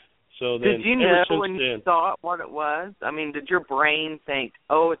questions. So then, did you know when you saw it what it was? Did your brain think,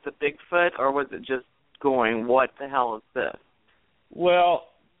 oh, it's a Bigfoot, or was it just going, what the hell is this? Well,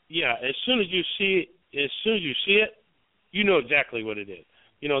 yeah, as soon as you see it, you know exactly what it is.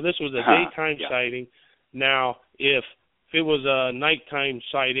 This was a daytime sighting. Now, if it was a nighttime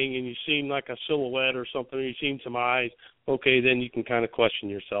sighting and you seen like a silhouette or something, or you seen some eyes, okay, then you can kind of question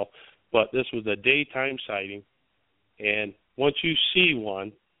yourself. But this was a daytime sighting, and once you see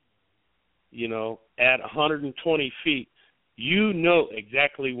one, at 120 feet, you know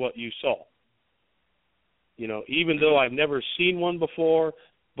exactly what you saw. Even though I've never seen one before,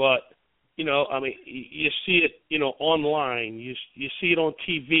 but, you see it, online, you see it on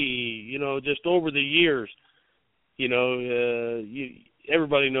TV, just over the years,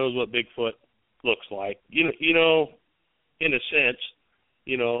 everybody knows what Bigfoot looks like, in a sense,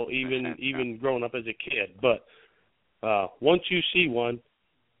 even growing up as a kid. But once you see one,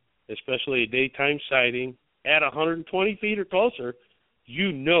 especially a daytime sighting at 120 feet or closer,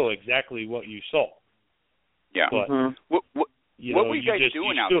 you know exactly what you saw. Yeah. But, what were you guys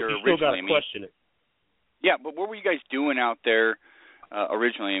doing out there originally? You still got to question it. Yeah, but what were you guys doing out there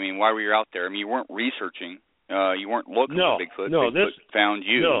originally? Why were you out there? You weren't researching. You weren't looking for Bigfoot. No, Bigfoot found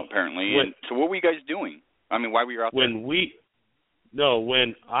you, apparently. And so what were you guys doing? I mean, why were you out there?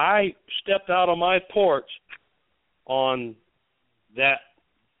 When I stepped out on my porch on that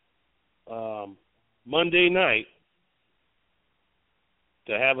Monday night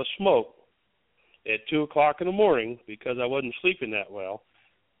to have a smoke at 2 o'clock in the morning because I wasn't sleeping that well,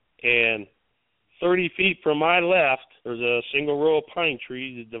 and 30 feet from my left, there's a single row of pine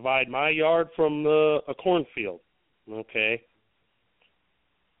trees that divide my yard from a cornfield, okay?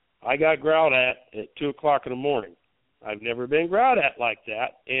 I got growled at 2 o'clock in the morning. I've never been growled at like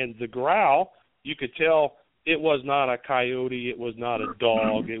that, and the growl, you could tell it was not a coyote, it was not a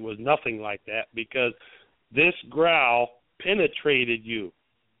dog, it was nothing like that, because this growl penetrated you,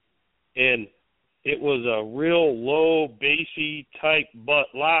 and it was a real low, bassy type but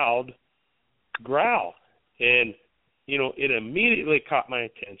loud growl, and it immediately caught my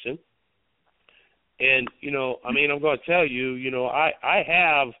attention. And I'm going to tell you, I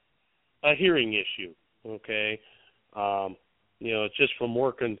have a hearing issue, okay? It's just from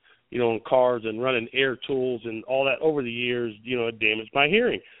working in cars and running air tools and all that over the years, it damaged my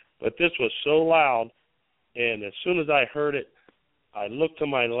hearing. But this was so loud, and as soon as I heard it, I looked to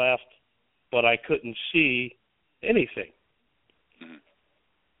my left, but I couldn't see anything.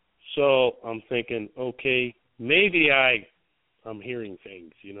 So I'm thinking, okay, maybe I'm hearing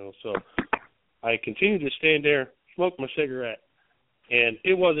things, So I continued to stand there, smoke my cigarette, and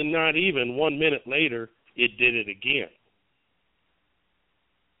it wasn't not even 1 minute later, it did it again.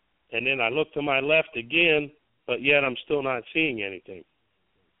 And then I looked to my left again, but yet I'm still not seeing anything.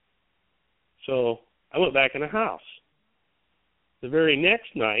 So I went back in the house. The very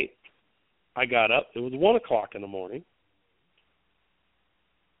next night, I got up. It was 1 o'clock in the morning.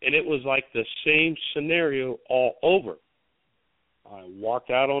 And it was like the same scenario all over. I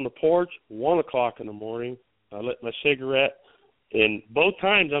walked out on the porch, 1 o'clock in the morning. I lit my cigarette. And both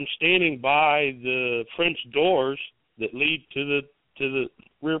times I'm standing by the French doors that lead to the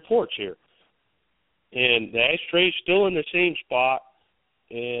rear porch here. And the ashtray's still in the same spot.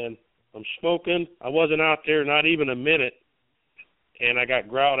 And I'm smoking. I wasn't out there not even a minute. And I got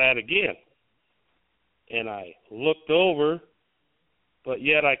growled at again. And I looked over, but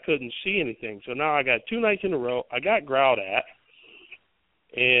yet I couldn't see anything. So now I got 2 nights in a row. I got growled at,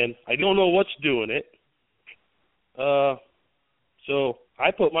 and I don't know what's doing it. So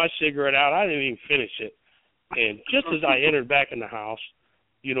I put my cigarette out. I didn't even finish it. And just as I entered back in the house,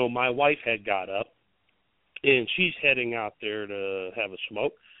 my wife had got up, and she's heading out there to have a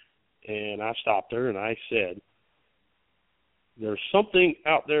smoke. And I stopped her, and I said, there's something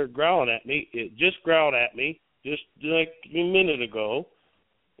out there growling at me. It just growled at me just like a minute ago,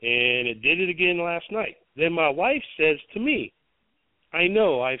 and it did it again last night. Then my wife says to me, I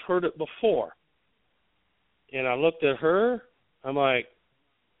know, I've heard it before. And I looked at her. I'm like,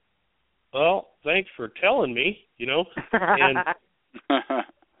 well, thanks for telling me, And,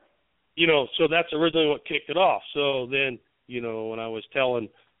 so that's originally what kicked it off. So then, when I was telling,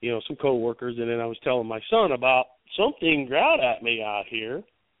 some coworkers, and then I was telling my son about something growled at me out here,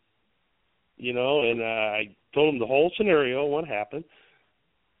 and I told him the whole scenario, what happened.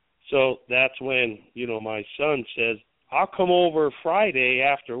 So that's when, my son says, I'll come over Friday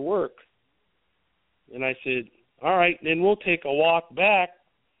after work. And I said, all right, then we'll take a walk back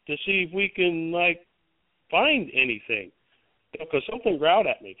to see if we can, find anything. Because something growled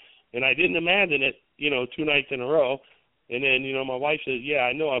at me. And I didn't imagine it, 2 nights in a row. And then, my wife says, yeah,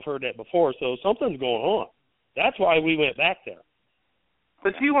 I know, I've heard that before, so something's going on. That's why we went back there.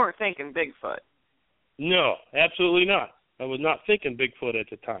 But you weren't thinking Bigfoot. No, absolutely not. I was not thinking Bigfoot at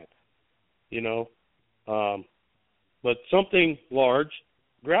the time, But something large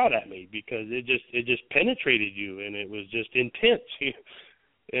growled at me because it just penetrated you, and it was just intense.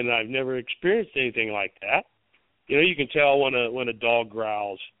 And I've never experienced anything like that. You can tell when a dog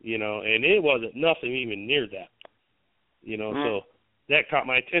growls, and it wasn't nothing even near that. So that caught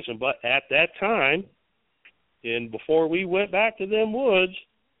my attention. But at that time, and before we went back to them woods,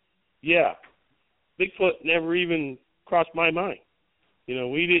 yeah, Bigfoot never even crossed my mind.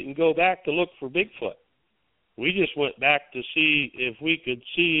 We didn't go back to look for Bigfoot. We just went back to see if we could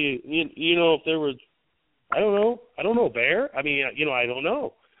see, if there was, I don't know, bear. I mean, I don't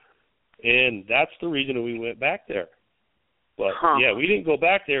know. And that's the reason that we went back there. But, yeah, we didn't go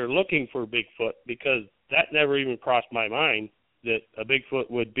back there looking for Bigfoot because that never even crossed my mind that a Bigfoot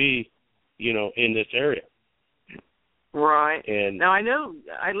would be, in this area. Right. And now, I know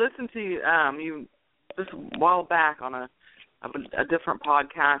I listened to you just a while back on a different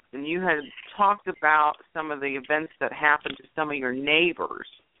podcast, and you had talked about some of the events that happened to some of your neighbors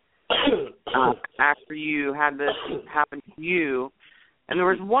after you had this happen to you. And there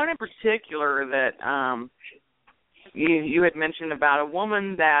was one in particular that you had mentioned about a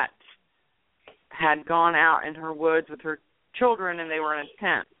woman that had gone out in her woods with her children and they were in a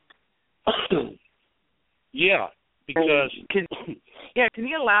tent. Yeah, because... Can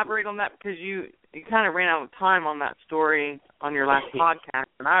you elaborate on that? Because you kind of ran out of time on that story on your last podcast,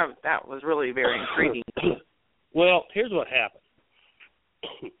 and that was really very intriguing. Well, here's what happened.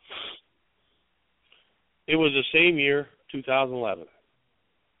 It was the same year, 2011.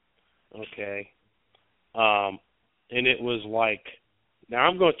 Okay. And it was like, now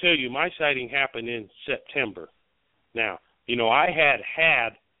I'm going to tell you, my sighting happened in September. Now, I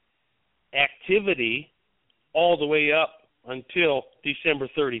had activity all the way up until December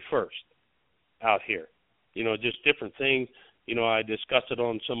 31st out here. Just different things. I discussed it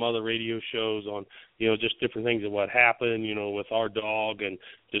on some other radio shows on, just different things of what happened, with our dog and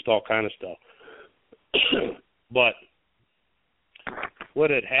just all kind of stuff. But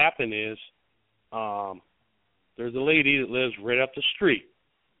what had happened is there's a lady that lives right up the street.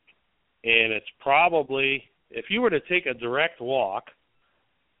 And it's probably, if you were to take a direct walk,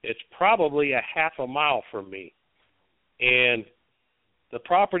 it's probably a half a mile from me. And the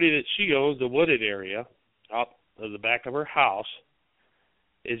property that she owns, the wooded area, up at the back of her house,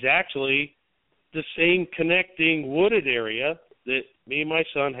 is actually the same connecting wooded area that me and my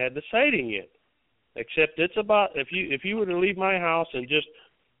son had the sighting in. Except it's about, if you were to leave my house and just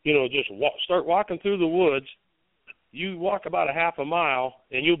start walking through the woods, you walk about a half a mile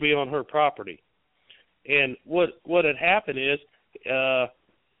and you'll be on her property. And what had happened is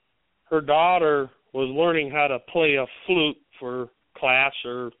her daughter was learning how to play a flute for class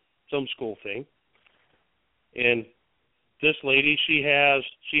or some school thing. And this lady, she has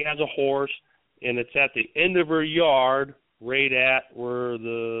a horse, and it's at the end of her yard, right at where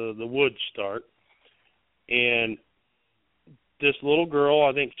the woods start. And this little girl,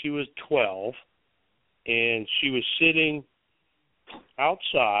 I think she was 12, and she was sitting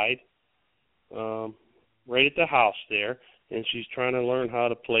outside, right at the house there, and she's trying to learn how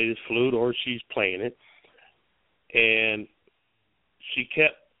to play the flute, or she's playing it. And she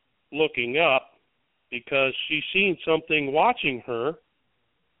kept looking up because she seen something watching her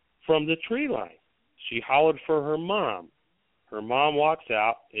from the tree line. She hollered for her mom. Her mom walks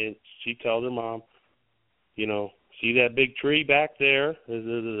out, and she tells her mom, see that big tree back there? There's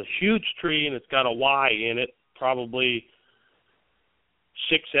a huge tree, and it's got a Y in it, probably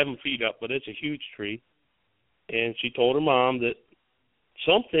 6-7 feet up, but it's a huge tree. And she told her mom that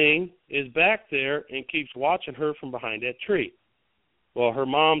something is back there and keeps watching her from behind that tree. Well, her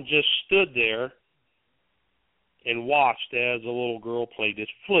mom just stood there and watched as the little girl played this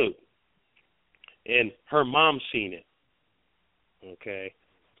flute. And her mom seen it. Okay.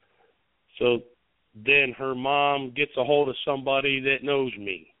 So then her mom gets a hold of somebody that knows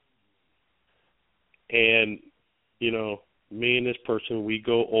me. And, me and this person, we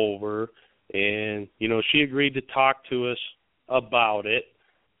go over, and, she agreed to talk to us about it.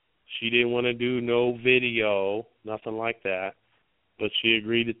 She didn't want to do no video, nothing like that. But she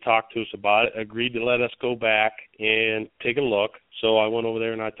agreed to talk to us about it, agreed to let us go back and take a look. So I went over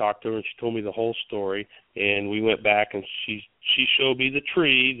there and I talked to her, and she told me the whole story. And we went back, and she showed me the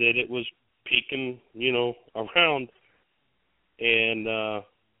tree that it was peeking, around. And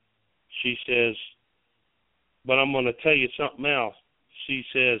she says, but I'm going to tell you something else. She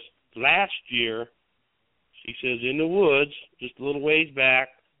says, last year, she says, in the woods, just a little ways back,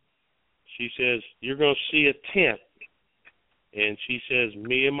 she says, you're going to see a tent. And she says,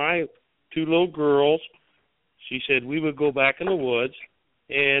 me and my 2 little girls, she said, we would go back in the woods,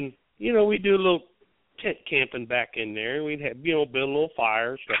 and, we'd do a little tent camping back in there, and we'd have, build a little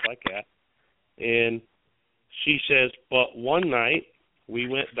fire, stuff like that. And she says, but one night, we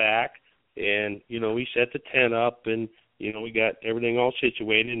went back, and, we set the tent up, and, we got everything all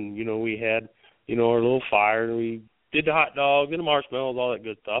situated, and, we had, our little fire, and we did the hot dogs and the marshmallows, all that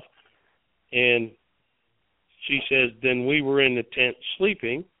good stuff. And she says, then we were in the tent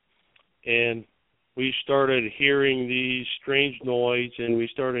sleeping, and we started hearing these strange noise, and we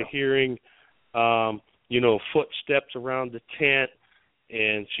started hearing, footsteps around the tent.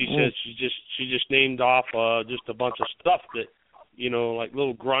 And she says she just named off just a bunch of stuff that, like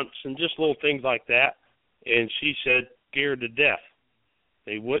little grunts and just little things like that. And she said, scared to death.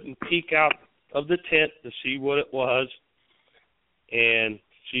 They wouldn't peek out of the tent to see what it was. And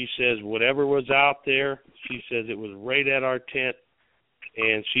she says, whatever was out there, she says it was right at our tent.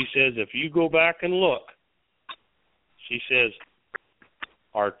 And she says, if you go back and look, she says,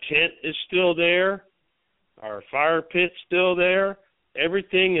 our tent is still there, our fire pit's still there,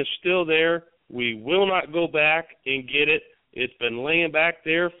 everything is still there. We will not go back and get it. It's been laying back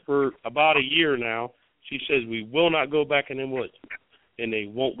there for about a year now. She says we will not go back in them woods, and they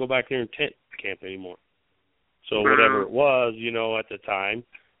won't go back there and tent camp anymore. So whatever it was, at the time,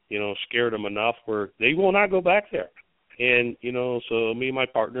 scared them enough where they will not go back there. And, so me and my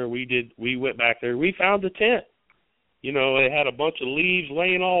partner, we went back there. We found the tent. It had a bunch of leaves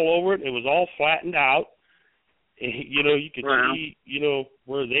laying all over it. It was all flattened out. And, you could see,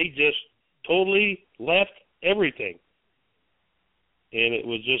 where they just totally left everything. And it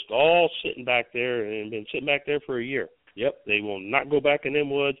was just all sitting back there and been sitting back there for a year. Yep, they will not go back in them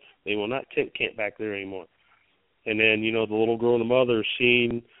woods. They will not tent camp back there anymore. And then, the little girl and the mother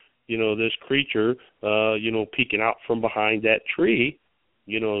seen, this creature, peeking out from behind that tree,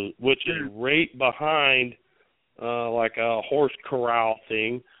 which is right behind, like a horse corral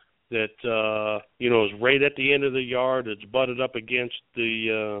thing that, is right at the end of the yard. It's butted up against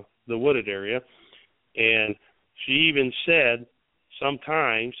the wooded area. And she even said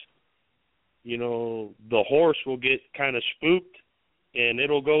sometimes, the horse will get kind of spooked and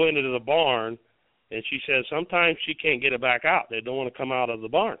it'll go into the barn. And she says sometimes she can't get it back out. They don't want to come out of the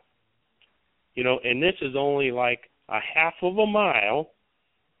barn. And this is only like a half of a mile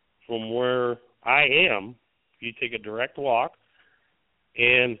from where I am. You take a direct walk.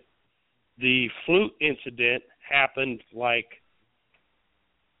 And the flute incident happened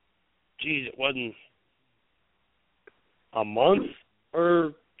it wasn't a month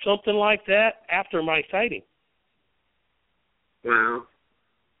or something like that after my sighting. Wow.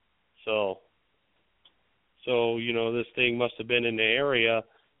 So, this thing must have been in the area,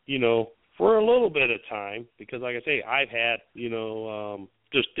 for a little bit of time, because like I say, I've had,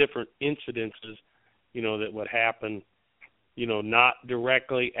 just different incidences, that would happen, not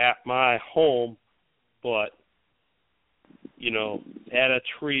directly at my home, but, at a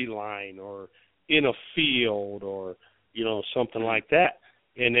tree line or in a field or, something like that.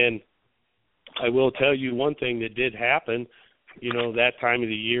 And then I will tell you one thing that did happen, that time of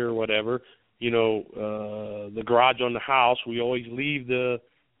the year or whatever, the garage on the house, we always leave the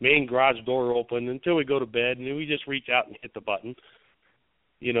main garage door open until we go to bed, and then we just reach out and hit the button.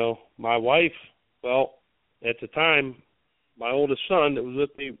 My wife, well, at the time, my oldest son that was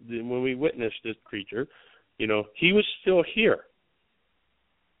with me when we witnessed this creature, he was still here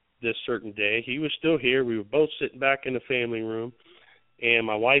this certain day. He was still here. We were both sitting back in the family room, and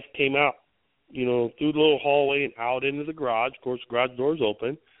my wife came out, through the little hallway and out into the garage. Of course, the garage door's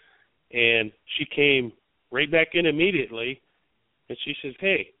open. And she came right back in immediately, and she says,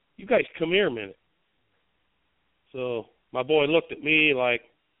 "Hey, you guys come here a minute." So my boy looked at me like,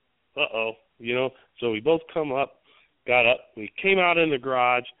 uh-oh, So we both got up. We came out in the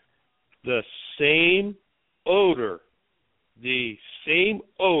garage. The same odor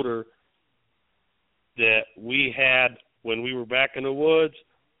that we had when we were back in the woods,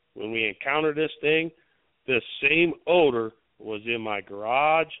 when we encountered this thing, the same odor was in my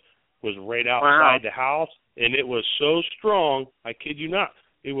garage, was right outside the house, and it was so strong, I kid you not,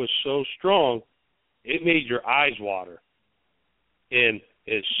 it was so strong, it made your eyes water. And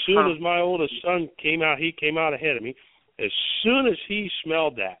as soon as my oldest son came out, he came out ahead of me, as soon as he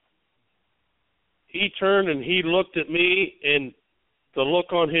smelled that, he turned and he looked at me, and the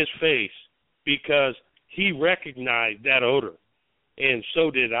look on his face, because he recognized that odor, and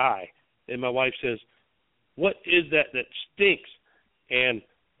so did I. And my wife says, "What is that stinks?" And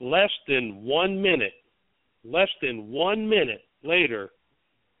less than 1 minute later,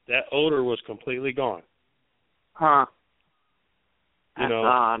 that odor was completely gone. Huh. That's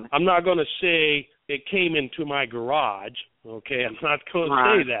odd. I'm not going to say it came into my garage, okay? I'm not going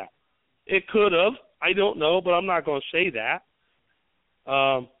to say that. It could have. I don't know, but I'm not going to say that.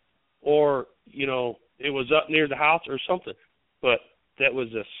 Or, it was up near the house or something. But that was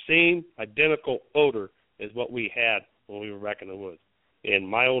the same identical odor as what we had when we were back in the woods. And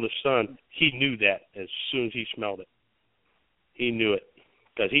my oldest son, he knew that as soon as he smelled it. He knew it.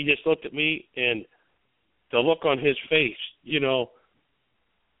 Because he just looked at me, and the look on his face, he knew.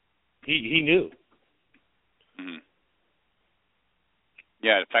 Mm-hmm.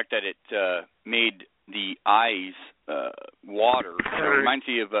 Yeah, the fact that it made the eyes water. It reminds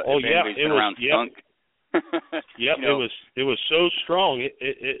me of if anybody's been around skunk. Yep, it was so strong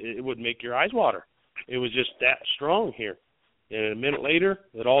it would make your eyes water. It was just that strong here. And a minute later,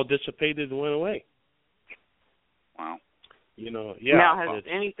 it all dissipated and went away. Wow. Now, has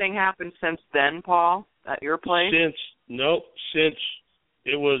anything happened since then, Paul, at your place? Since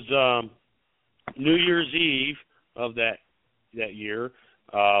it was New Year's Eve of that year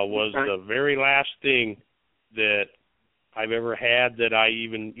was the very last thing that I've ever had that I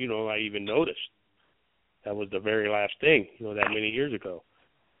even noticed. That was the very last thing, that many years ago.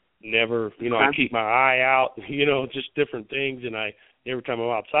 Never, I keep my eye out, just different things, and every time I'm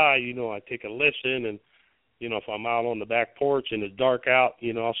outside, I take a listen, and if I'm out on the back porch and it's dark out,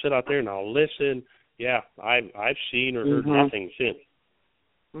 I'll sit out there and I'll listen. Yeah, I've seen or heard nothing since.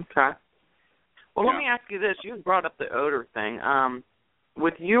 Okay. Well, let me ask you this. You brought up the odor thing.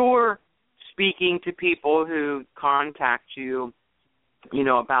 With your speaking to people who contact you,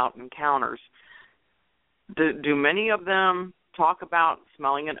 about encounters, do many of them talk about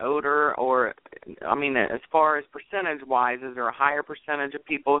smelling an odor? Or, as far as percentage-wise, is there a higher percentage of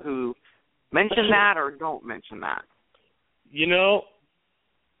people who mention that or don't mention that?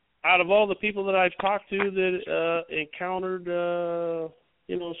 Out of all the people that I've talked to that encountered,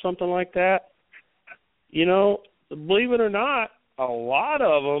 something like that, believe it or not, a lot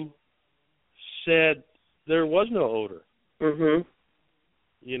of them said there was no odor. Mhm.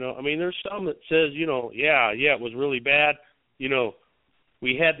 There's some that says, yeah, it was really bad.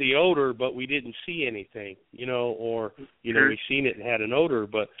 We had the odor, but we didn't see anything, or, we seen it and had an odor.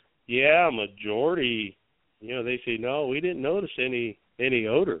 But, yeah, majority, they say, no, we didn't notice any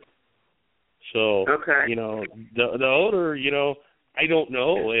odor. So, the odor, I don't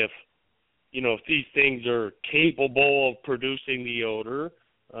know if these things are capable of producing the odor.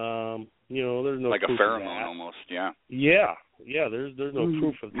 There's no like proof a pheromone of that. almost, yeah. Yeah, there's no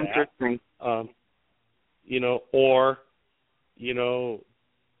proof of that. Interesting. Or,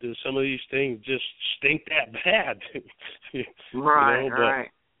 do some of these things just stink that bad? Right.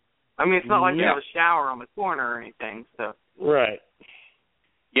 It's not like you have a shower on the corner or anything, so. Right.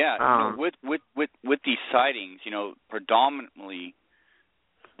 Yeah, with these sightings, predominantly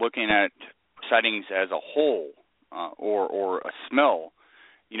looking at sightings as a whole, or a smell,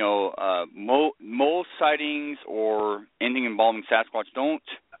 most sightings or anything involving Sasquatch don't.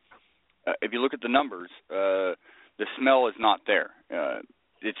 If you look at the numbers, the smell is not there.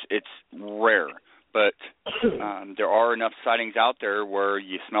 It's rare, but there are enough sightings out there where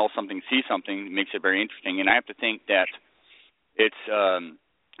you smell something, see something, makes it very interesting. And I have to think that it's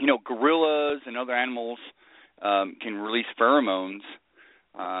gorillas and other animals can release pheromones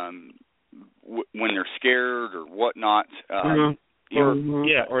when they're scared or whatnot.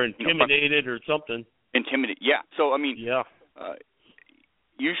 Or intimidated or something. Intimidated, yeah. So,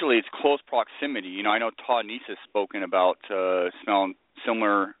 usually it's close proximity. I know Todd Neese has spoken about smelling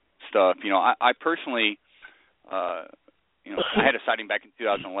similar stuff. I personally, I had a sighting back in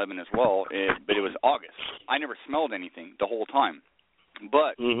 2011 as well, but it was August. I never smelled anything the whole time.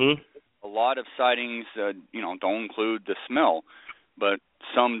 But a lot of sightings, don't include the smell, but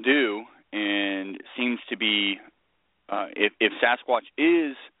some do, and it seems to be, if Sasquatch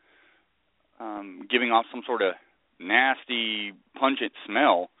is giving off some sort of nasty, pungent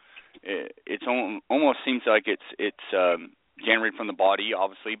smell, it almost seems like it's generated from the body,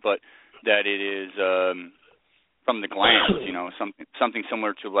 obviously, but that it is from the glands, something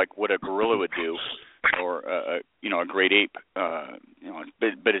similar to like what a gorilla would do, or a great ape.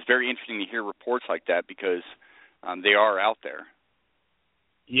 But it's very interesting to hear reports like that because they are out there.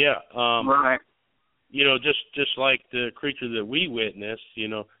 Yeah. Right. Just like the creature that we witnessed,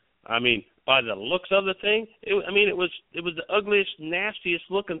 by the looks of the thing, it was the ugliest, nastiest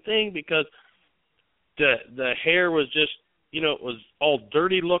looking thing because the hair was just, it was all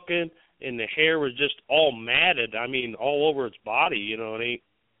dirty looking, and the hair was just all matted. All over its body.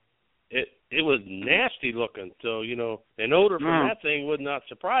 It was nasty looking. So an odor from that thing would not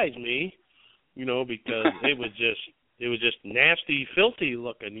surprise me, because it was just nasty, filthy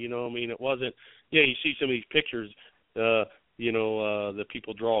looking. It wasn't. Yeah, you see some of these pictures. The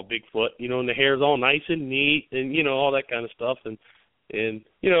people draw a Bigfoot, and the hair's all nice and neat, and all that kind of stuff, and a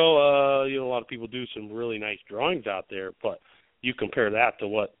lot of people do some really nice drawings out there, but you compare that to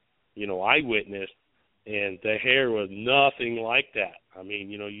what I witnessed, and the hair was nothing like that.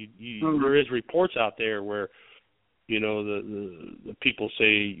 There is reports out there where the people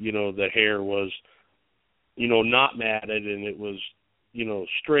say the hair was not matted and it was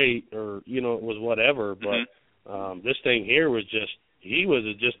straight, or it was whatever, but this thing here was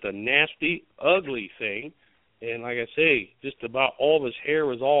just a nasty, ugly thing. And like I say, just about all of his hair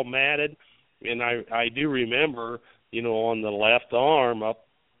was all matted. And I do remember, on the left arm up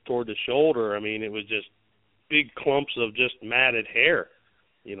toward the shoulder, it was just big clumps of just matted hair.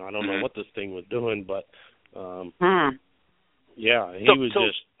 I don't know what this thing was doing, but yeah, he was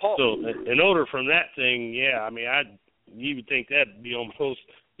just Paul, so an odor from that thing. Yeah, you would think that'd be almost,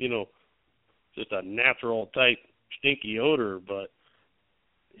 just a natural type stinky odor, but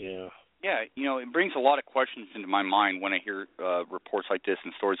yeah. Yeah, it brings a lot of questions into my mind when I hear reports like this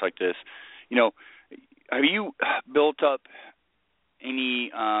and stories like this. Have you built up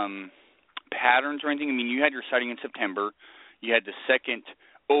any patterns or anything? I mean, you had your sighting in September. You had the second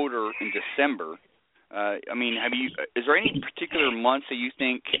odor in December. Is there any particular months that you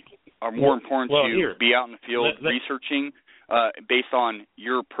think are more important to be out in the field researching based on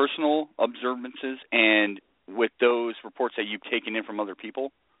your personal observances and with those reports that you've taken in from other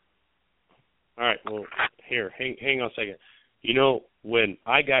people? All right, well, here, hang on a second. When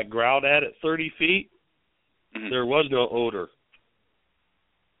I got growled at 30 feet, there was no odor.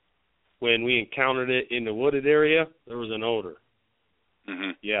 When we encountered it in the wooded area, there was an odor.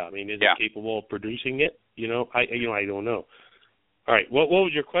 Mm-hmm. Yeah, is it capable of producing it? I don't know. All right, what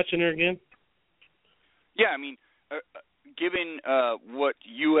was your question there again? Yeah, given what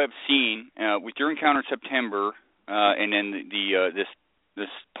you have seen with your encounter in September, and then this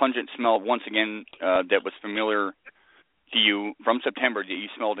pungent smell once again that was familiar to you from September that you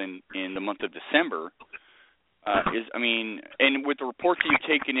smelled in the month of December, and with the reports that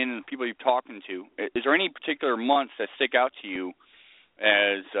you've taken in and the people you've talked to, is there any particular months that stick out to you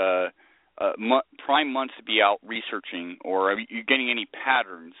as prime months to be out researching, or are you getting any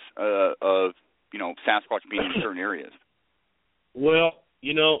patterns of Sasquatch being in certain areas? Well,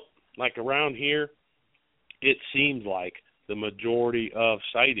 like around here, it seems like the majority of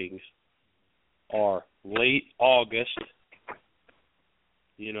sightings are late August,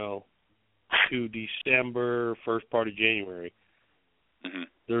 to December, first part of January. Mm-hmm.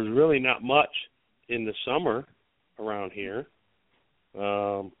 There's really not much in the summer around here.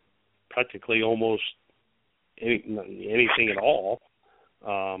 Practically almost anything at all.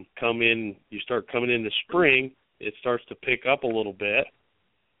 You start coming into spring, it starts to pick up a little bit.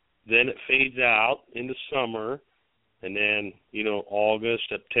 Then it fades out into summer, and then, August,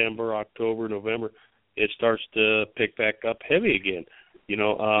 September, October, November, it starts to pick back up heavy again.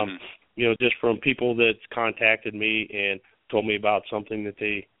 Just from people that's contacted me and told me about something that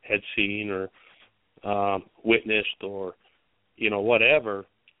they had seen or witnessed or, whatever,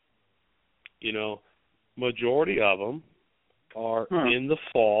 majority of them are in the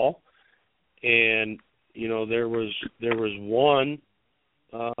fall. And, there was one,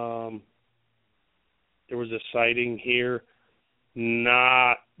 there was a sighting here,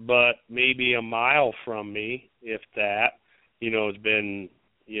 but maybe a mile from me, if that. It's been,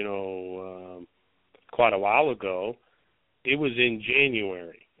 quite a while ago. It was in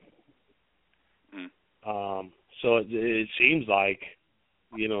January. So it seems like,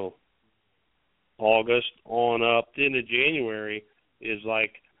 August on up into January is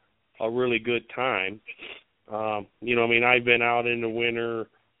like a really good time. I've been out in the winter,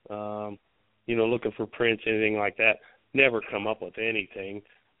 looking for prints, anything like that. Never come up with anything.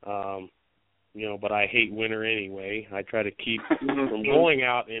 But I hate winter anyway. I try to keep from going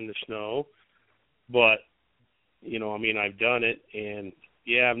out in the snow. But, I've done it. And,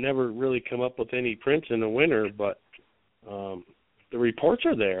 I've never really come up with any prints in the winter. But the reports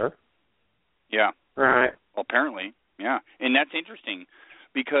are there. Yeah. Right. Well, apparently, yeah. And that's interesting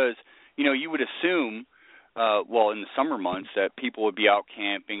because, you would assume, in the summer months that people would be out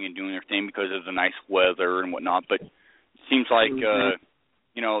camping and doing their thing because of the nice weather and whatnot. But it seems like,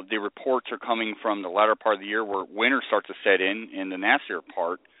 the reports are coming from the latter part of the year where winter starts to set in and the nastier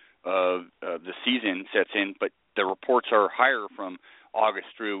part of the season sets in. But the reports are higher from August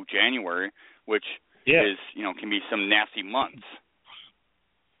through January, which is, can be some nasty months.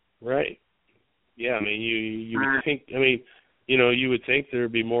 Right. Yeah, you would think, you would think there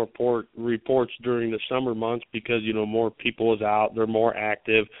would be more reports during the summer months because, more people is out, they're more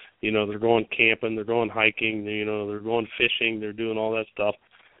active, they're going camping, they're going hiking, they're going fishing, they're doing all that stuff.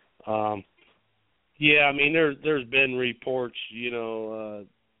 There's been reports,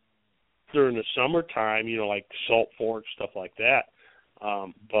 during the summertime, like Salt Fork, stuff like that.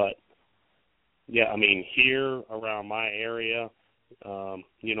 But, here around my area,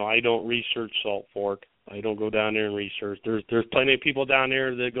 I don't research Salt Fork. I don't go down there and research. There's plenty of people down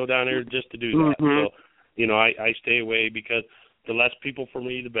there that go down there just to do that. So, I stay away because the less people for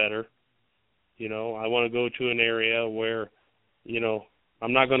me, the better. I want to go to an area where,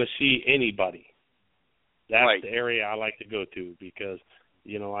 I'm not going to see anybody. That's right. The area I like to go to because,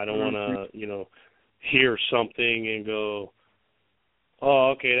 I don't want to, hear something and go,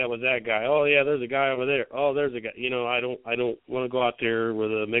 oh, okay, that was that guy. Oh, yeah, there's a guy over there. Oh, there's a guy. I don't want to go out there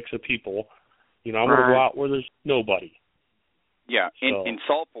with a mix of people. I want to go out where there's nobody. Yeah, and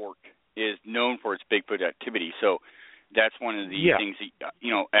Salt Fork is known for its Bigfoot activity, so that's one of the things that,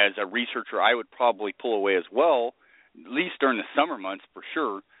 as a researcher, I would probably pull away as well, at least during the summer months for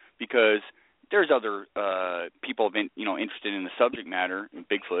sure, because there's other people interested in the subject matter in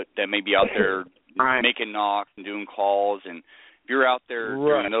Bigfoot that may be out there making knocks and doing calls, and if you're out there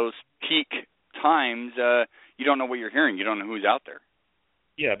during those peak times, you don't know what you're hearing. You don't know who's out there.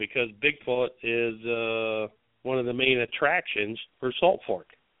 Yeah, because Bigfoot is one of the main attractions for Salt Fork.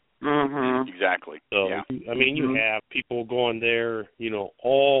 Mm-hmm. Exactly. So, yeah. I mean, you have people going there,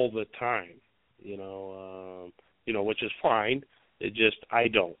 all the time, which is fine. It just, I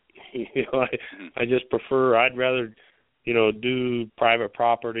don't. I just prefer, I'd rather, do private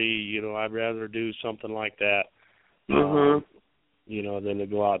property, I'd rather do something like that, than to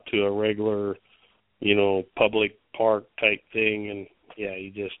go out to a regular, public park type thing. And, yeah,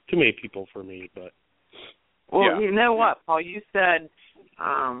 too many people for me, but. Well, you know what, Paul, you said,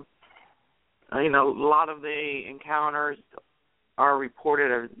 a lot of the encounters are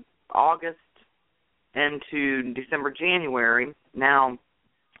reported of August into December, January. Now,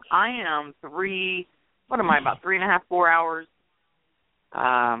 I am about 3.5, 4 hours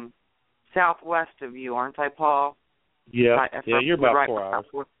southwest of you, aren't I, Paul? Yeah, you're about 4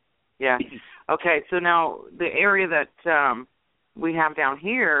 hours. Yeah. Okay, so now the area that we have down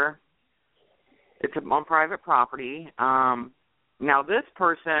here, it's on private property. Now, this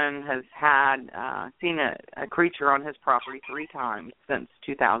person has seen a creature on his property 3 times since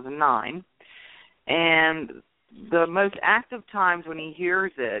 2009. And the most active times when he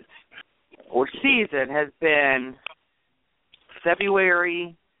hears it or sees it has been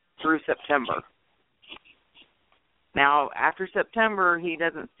February through September. Now, after September, he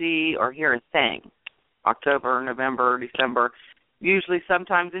doesn't see or hear a thing. October, November, December. Usually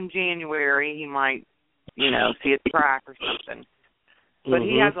sometimes in January he might, see a track or something. But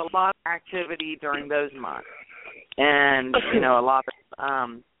he has a lot of activity during those months. And, a lot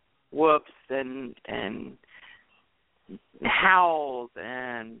of whoops and howls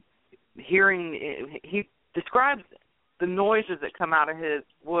and hearing. He describes the noises that come out of his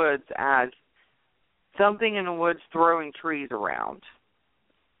woods as something in the woods throwing trees around.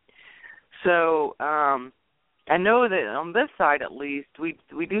 So I know that on this side at least,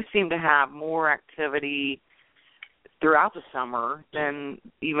 we do seem to have more activity throughout the summer than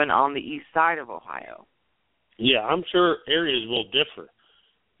even on the east side of Ohio. Yeah, I'm sure areas will differ.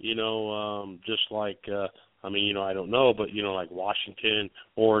 Just like, I don't know, but, like Washington,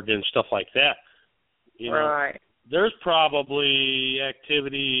 Oregon, stuff like that. Right. There's probably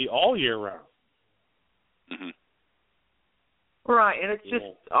activity all year round. Mm-hmm. Right, and it's just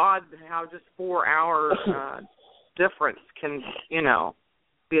odd how just 4 hours difference can,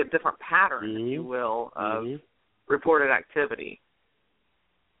 be a different pattern, if you will, of reported activity.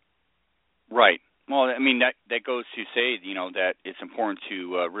 Right. Well, I mean, that goes to say, that it's important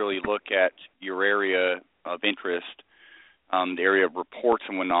to really look at your area of interest, the area of reports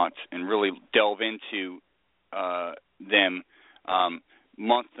and whatnot, and really delve into them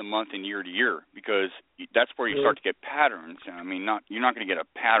month to month and year to year, because that's where you start to get patterns. I mean, you're not going to get a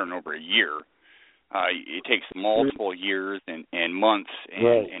pattern over a year. It takes multiple years and months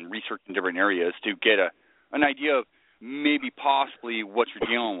and research in different areas to get an idea of maybe possibly what you're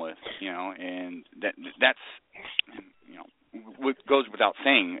dealing with, and that's what goes without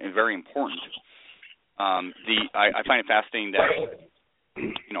saying is very important. I find it fascinating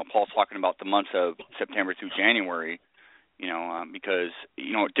that Paul's talking about the months of September through January, because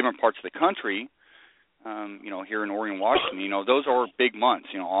different parts of the country, here in Oregon, Washington, those are big months,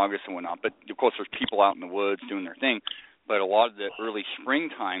 August and whatnot. But of course, there's people out in the woods doing their thing. But a lot of the early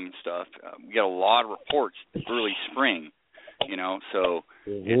springtime stuff, we get a lot of reports early spring, so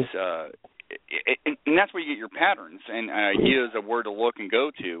it's and that's where you get your patterns and ideas of where to look and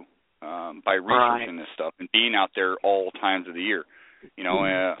go to by researching this stuff and being out there all times of the year.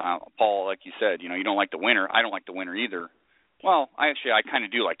 Paul, like you said, you don't like the winter. I don't like the winter either. Well, I kind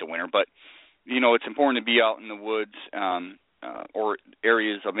of do like the winter, but it's important to be out in the woods or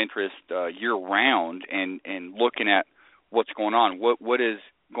areas of interest year round and looking at what's going on. What is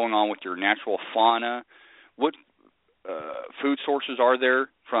going on with your natural fauna? What food sources are there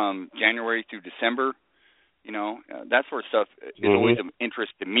from January through December? That sort of stuff is always of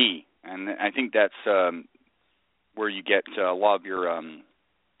interest to me, and I think that's where you get a lot of your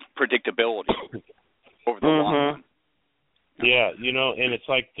predictability over the long run. Yeah, and it's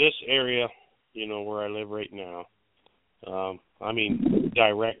like this area, where I live right now.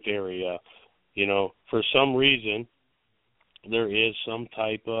 Direct area. For some reason, there is some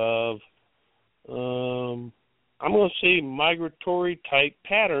type of, I'm going to say migratory type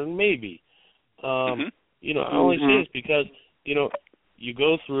pattern, maybe. I only say this because, you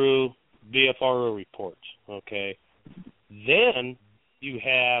go through BFRO reports, okay? Then you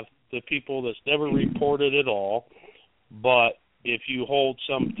have the people that's never reported at all, but if you hold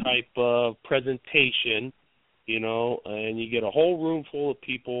some type of presentation, and you get a whole room full of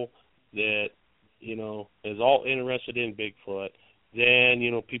people that, is all interested in Bigfoot, then,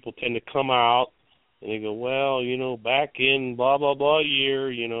 people tend to come out and they go, well, back in blah, blah, blah year,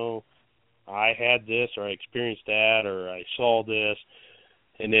 I had this or I experienced that or I saw this.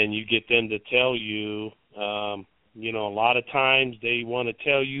 And then you get them to tell you, a lot of times they want to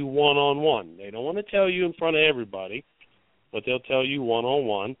tell you one-on-one. They don't want to tell you in front of everybody, but they'll tell you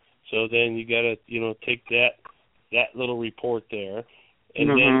one-on-one. So then you got to, take that little report there. And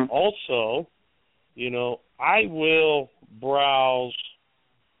then also, I will browse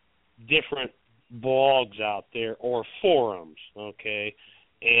different blogs out there or forums, okay?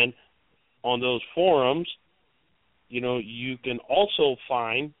 And on those forums, you can also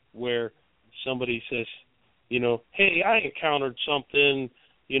find where somebody says, hey, I encountered something,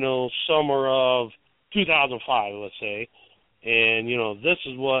 summer of 2005, let's say, and, this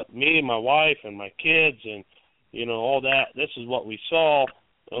is what me and my wife and my kids and, all that, this is what we saw,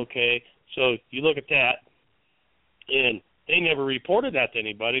 okay? So you look at that, and they never reported that to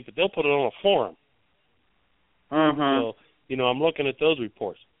anybody, but they'll put it on a forum. So, I'm looking at those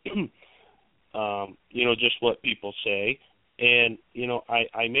reports. Just what people say. And,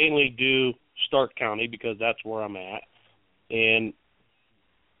 I mainly do Stark County because that's where I'm at. And,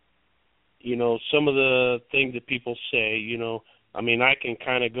 some of the things that people say, I can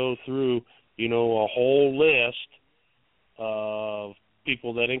kind of go through, a whole list of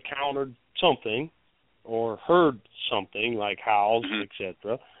people that encountered something or heard something like howls,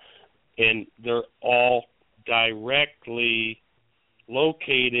 etc. And they're all directly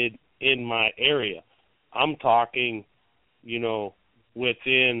located in my area. I'm talking,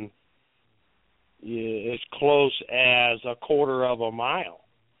 within as close as a quarter of a mile.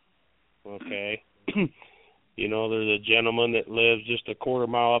 Okay? There's a gentleman that lives just a quarter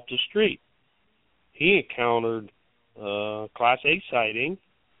mile up the street. He encountered Class A sighting,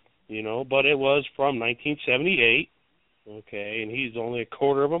 but it was from 1978, okay, and he's only a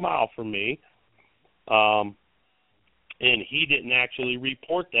quarter of a mile from me. And he didn't actually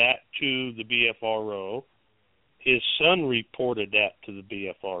report that to the BFRO. His son reported that to the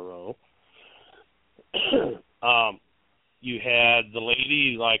BFRO. You had the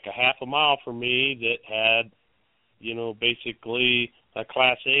lady like a half a mile from me that had, basically a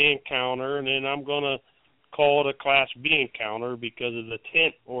Class A encounter, and then I'm going to call it a Class B encounter because of the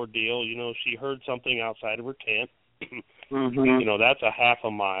tent ordeal. She heard something outside of her tent. That's a half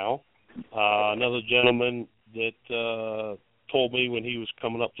a mile. Another gentleman that told me when he was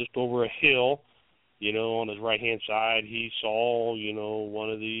coming up just over a hill, on his right-hand side, he saw, one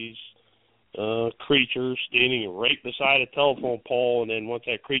of these creatures standing right beside a telephone pole, and then once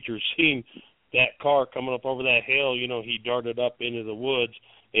that creature seen that car coming up over that hill, he darted up into the woods,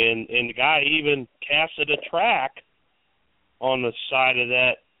 and the guy even casted a track on the side of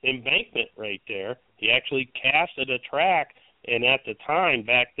that embankment right there. He actually casted a track, and at the time,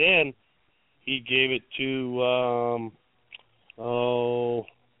 back then, he gave it to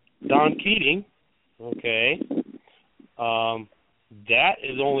Don Keating, okay. That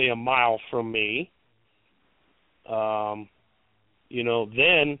is only a mile from me. Then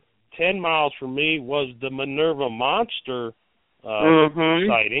 10 miles from me was the Minerva Monster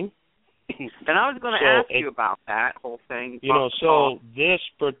sighting. And I was going to ask you about that whole thing. So this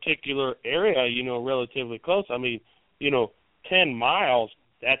particular area, relatively close, 10 miles,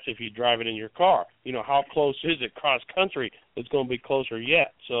 that's if you drive it in your car. How close is it cross country? It's going to be closer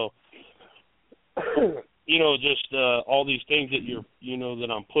yet. So, just all these things that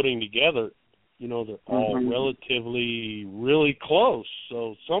that I'm putting together, they're all relatively really close.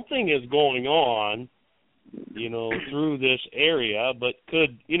 So something is going on, through this area, but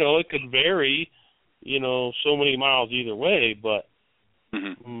it could vary, so many miles either way, but.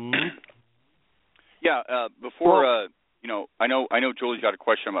 Yeah, before, I know Julie's got a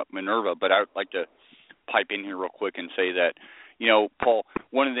question about Minerva, but I would like to pipe in here real quick and say that, Paul,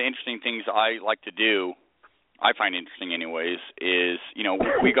 one of the interesting things I like to do, I find interesting anyways, is,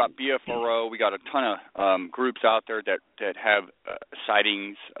 we got BFRO, we got a ton of groups out there that have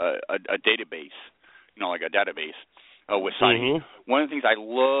sightings, a database, like a database with sightings. One of the things I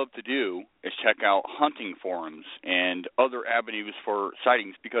love to do is check out hunting forums and other avenues for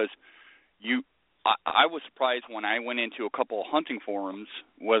sightings because I was surprised when I went into a couple of hunting forums,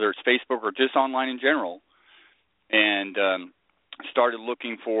 whether it's Facebook or just online in general, and started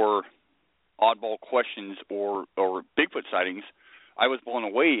looking for oddball questions or Bigfoot sightings. I was blown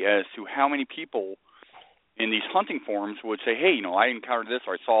away as to how many people in these hunting forums would say, hey, I encountered this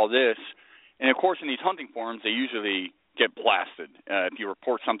or I saw this. And, of course, in these hunting forums, they usually get blasted. If you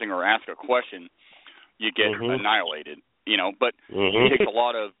report something or ask a question, you get annihilated, But it takes a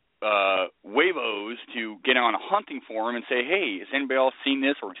lot of huevos to get on a hunting forum and say, hey, has anybody else seen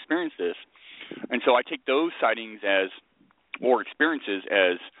this or experienced this? And so I take those sightings or experiences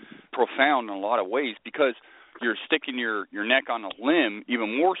as profound in a lot of ways, because you're sticking your neck on a limb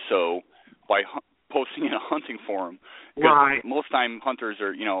even more so by posting in a hunting forum. Because most time hunters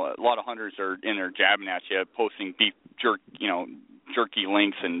are, a lot of hunters are in there jabbing at you, posting beef jerky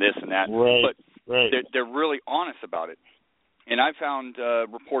links and this and that. Right. But they're really honest about it. And I found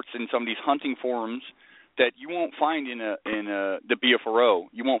reports in some of these hunting forums that you won't find in the BFRO.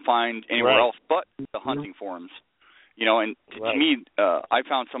 You won't find anywhere else but the hunting forums. And to me, I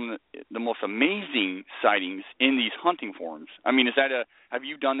found some of the most amazing sightings in these hunting forums. I mean, have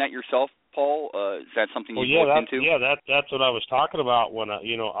you done that yourself, Paul? Is that something you've looked into? Yeah, that's what I was talking about when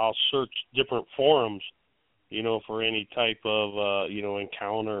I'll search different forums, for any type of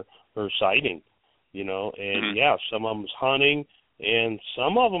encounter or sighting, and some of them's hunting, and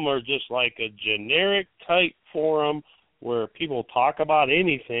some of them are just like a generic type forum where people talk about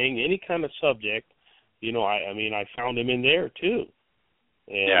anything, any kind of subject. I found him in there too.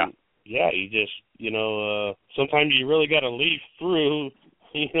 And you just, sometimes you really got to leaf through,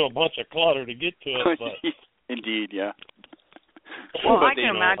 a bunch of clutter to get to it. But Indeed, yeah. Well, I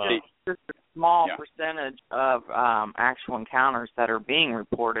can imagine just a small percentage of actual encounters that are being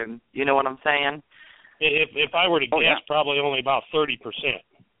reported. You know what I'm saying? If I were to guess, probably only about 30%.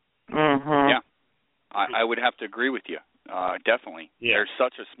 Mm-hmm. Yeah, I would have to agree with you. Definitely. Yeah. There's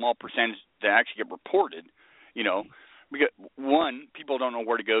such a small percentage that actually get reported, Because, one, people don't know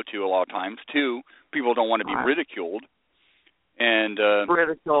where to go to a lot of times. Two, people don't want to be ridiculed. And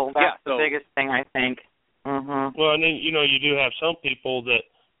ridicule, that's the biggest thing, I think. Mm-hmm. Well, and then, you do have some people that,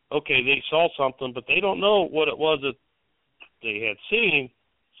 they saw something, but they don't know what it was that they had seen,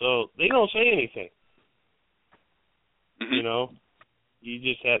 so they don't say anything. Mm-hmm.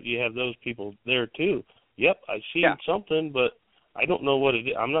 You have those people there too. Yep, I seen something, but I don't know what it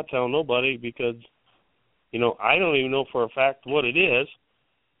is. I'm not telling nobody because, I don't even know for a fact what it is.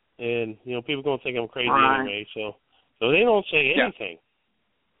 And, people are going to think I'm crazy anyway. So they don't say anything.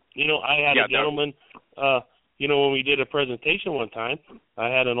 I had a gentleman, when we did a presentation one time, I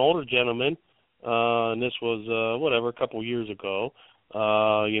had an older gentleman, and this was, a couple of years ago.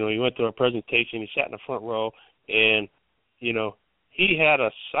 He went to a presentation, he sat in the front row, and, he had a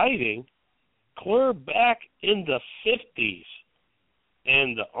sighting clear back in the 50s,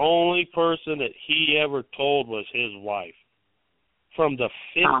 and the only person that he ever told was his wife from the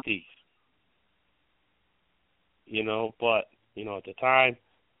 50s. But at the time,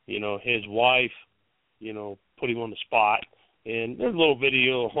 his wife, put him on the spot, and there's a little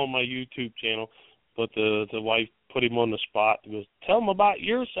video on my YouTube channel, but the wife put him on the spot and goes, tell him about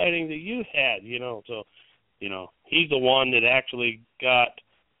your sighting that you had, so, he's the one that actually got,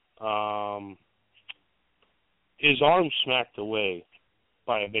 his arm smacked away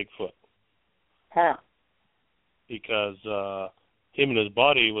by a Bigfoot. Huh. Because him and his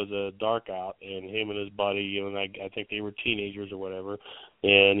buddy was a dark out, and him and his buddy, I think they were teenagers or whatever,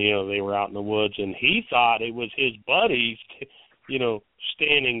 and, they were out in the woods, and he thought it was his buddy,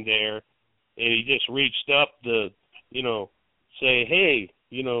 standing there, and he just reached up to, say, hey,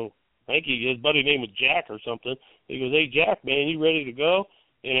 I think his buddy's name was Jack or something. He goes, hey, Jack, man, you ready to go?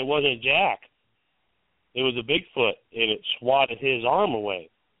 And it wasn't Jack. It was a Bigfoot, and it swatted his arm away.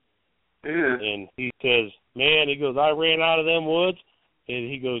 And he says, man, he goes, I ran out of them woods, and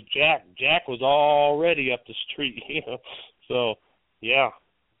he goes, Jack was already up the street, So, yeah.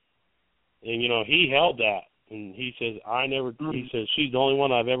 And, he held that, and he says, he says, she's the only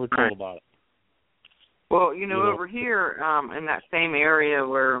one I've ever told about it. Well, over here in that same area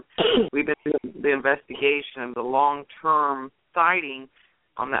where we've been doing the investigation of the long-term sighting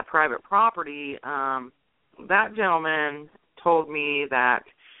on that private property, that gentleman told me that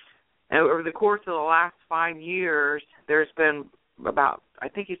over the course of the last 5 years, there's been about, I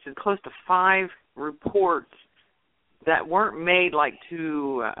think he said, close to 5 reports that weren't made like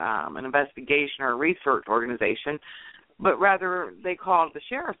to an investigation or a research organization, but rather they called the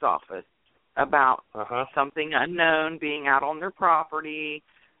sheriff's office about something unknown being out on their property,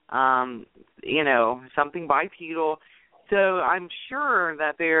 something bipedal. So I'm sure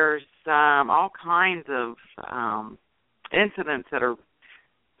that there's all kinds of incidents that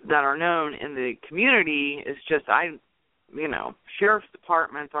are known in the community. It's just sheriff's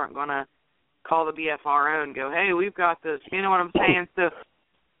departments aren't going to call the BFRO and go, hey, we've got this. You know what I'm saying? So,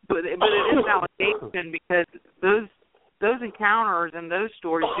 but it is allegation because those encounters and those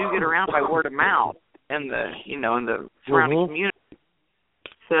stories do get around by word of mouth in the surrounding community.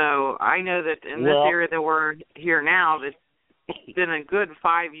 So I know that in this area that we're here now, that it's been a good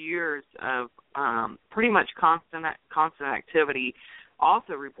 5 years of pretty much constant activity,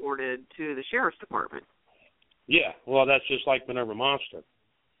 also reported to the sheriff's department. Yeah, well, that's just like Minerva Monster.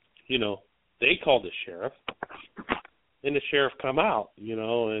 They called the sheriff, and the sheriff come out,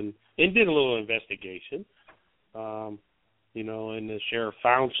 and did a little investigation. And the sheriff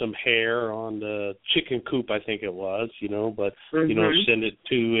found some hair on the chicken coop, I think it was, but, send it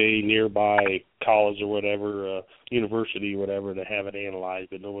to a nearby college or whatever, university or whatever to have it analyzed,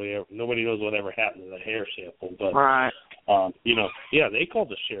 but nobody knows whatever happened to the hair sample. But, right. They called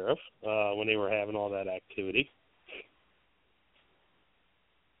the sheriff when they were having all that activity.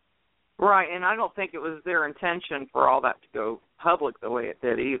 Right, and I don't think it was their intention for all that to go public the way it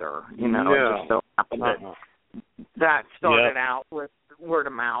did either. It just so happened that started out with word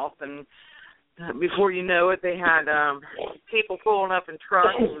of mouth, and before you know it, they had people pulling up in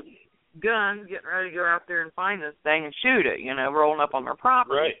trucks with guns, getting ready to go out there and find this thing and shoot it, rolling up on their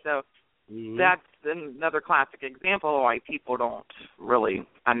property. Right. So that's another classic example of why people don't really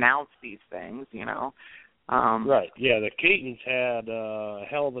announce these things, Right. Yeah, the Catons had a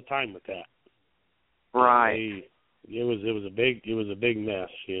hell of a time with that. Right. It was a big mess,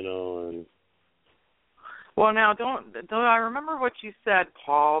 and. Well, now don't I remember what you said,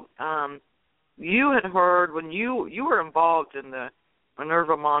 Paul? You had heard when you were involved in the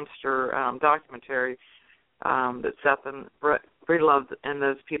Minerva Monster documentary that Seth and Breedlove and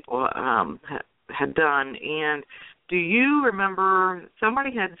those people had done, and do you remember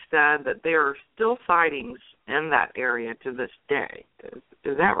somebody had said that there are still sightings in that area to this day?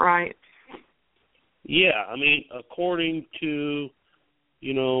 Is that right? Yeah, according to,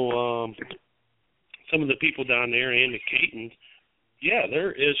 some of the people down there and the Catons,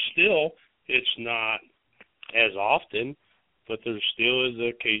 there is still, it's not as often, but there still is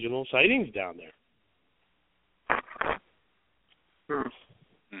occasional sightings down there.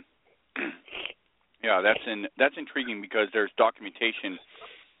 Yeah, that's intriguing because there's documentation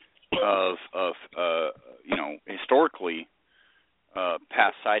of historically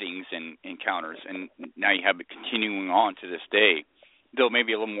past sightings and encounters, and now you have it continuing on to this day. Though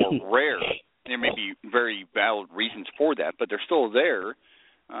maybe a little more rare. There may be very valid reasons for that, but they're still there,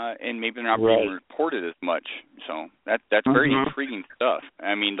 and maybe they're not being reported as much. So that's very intriguing stuff.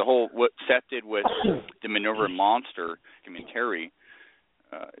 The whole what Seth did with the Minerva Monster documentary,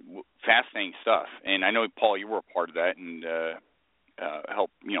 fascinating stuff. And I know, Paul, you were a part of that and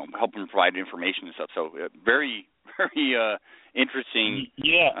helping provide information and stuff. So very, very interesting.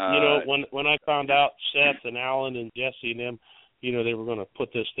 Yeah, when I found out Seth and Alan and Jesse and them, they were going to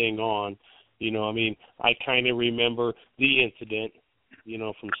put this thing on. I kind of remember the incident,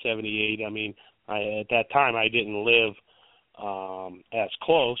 from 78. At that time I didn't live as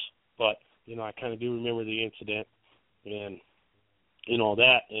close, but, I kind of do remember the incident and all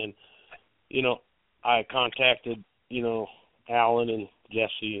that. And, I contacted, Alan and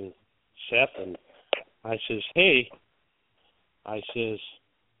Jesse and Seth, and I says, hey,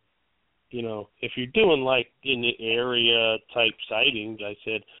 if you're doing like in the area type sightings, I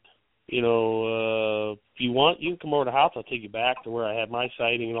said, if you want, you can come over to the house. I'll take you back to where I had my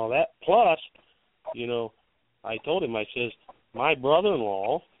sighting and all that. Plus, I told him, I says, my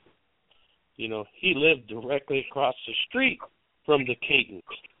brother-in-law, he lived directly across the street from the Catons.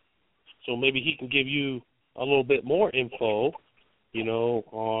 So maybe he can give you a little bit more info,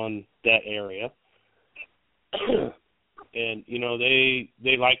 on that area. And,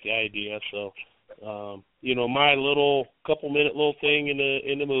 they liked the idea. So, my little couple-minute little thing in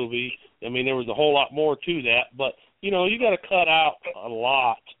the movie, there was a whole lot more to that. But, you got to cut out a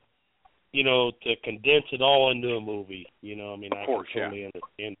lot, to condense it all into a movie. I can totally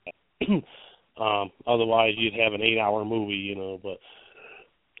understand that. Otherwise, you'd have an 8-hour movie, but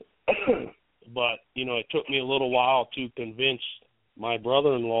it took me a little while to convince my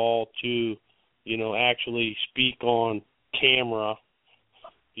brother-in-law to, actually speak on camera.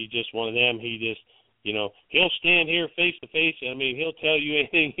 He's just one of them. He just, he'll stand here face to face. He'll tell you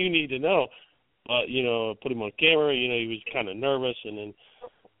anything you need to know. But, put him on camera, he was kind of nervous. And then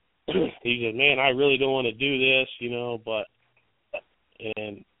he said, man, I really don't want to do this,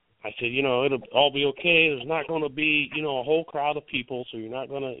 and I said, it'll all be okay. There's not going to be, a whole crowd of people, so you're not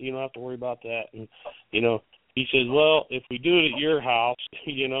going to, have to worry about that. And, he says, well, if we do it at your house,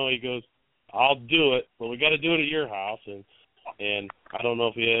 he goes, I'll do it, but we got to do it at your house. And I don't know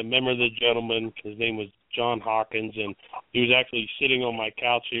if you remember the gentleman. His name was John Hawkins, and he was actually sitting on my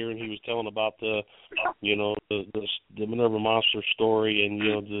couch here, and he was telling about the Minerva Monster story, and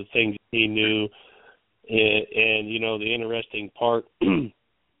the things he knew, and the interesting part,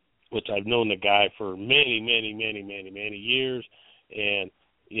 which I've known the guy for many years, and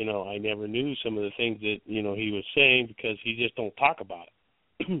I never knew some of the things that he was saying because he just don't talk about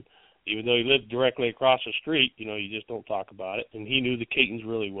it. Even though he lived directly across the street, you just don't talk about it. And he knew the Catons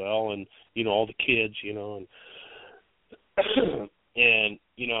really well, and all the kids, and and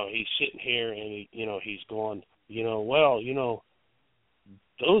he's sitting here and he's going,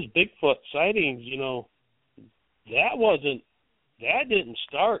 those Bigfoot sightings, that didn't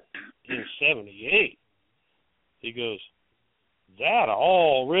start in '78. He goes, that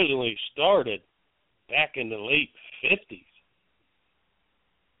all originally started back in the late '50s.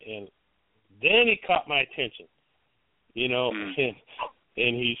 And then he caught my attention, and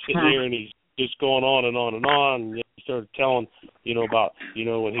he's sitting there and he's just going on and on and on. And he started telling, about,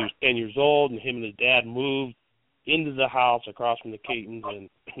 when he was 10 years old and him and his dad moved into the house across from the Catons,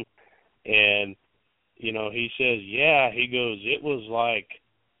 and he says, he goes, it was like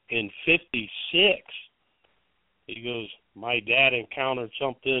in '56. He goes, my dad encountered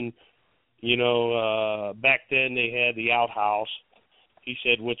something, back then they had the outhouse. He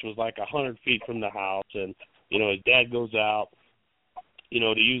said, which was like 100 feet from the house, and his dad goes out,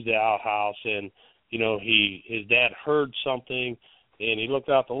 to use the outhouse, and his dad heard something, and he looked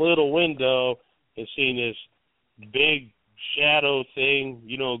out the little window and seen this big shadow thing,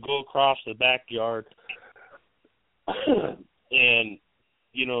 go across the backyard, and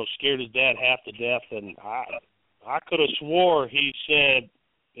scared his dad half to death. And I could have swore he said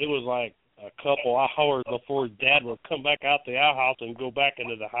it was like a couple hours before his dad would come back out the outhouse and go back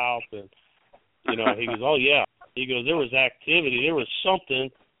into the house. And, he goes, oh, yeah. He goes, there was activity. There was something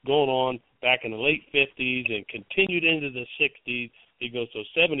going on back in the late 50s and continued into the 60s. He goes, so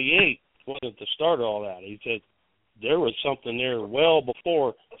 78 wasn't the start of all that. He said there was something there well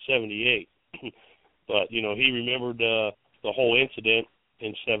before 78. But, he remembered the whole incident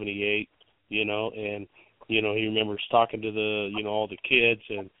in 78, and, he remembers talking to the, all the kids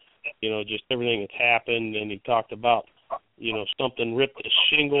and, just everything that's happened. And he talked about, something ripped the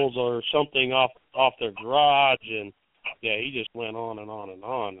shingles or something off their garage. And, he just went on and on and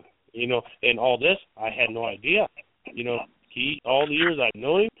on, and all this, I had no idea. All the years I've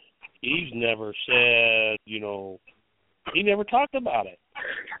known him, he's never said, he never talked about it.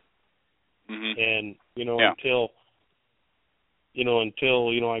 Mm-hmm. And, until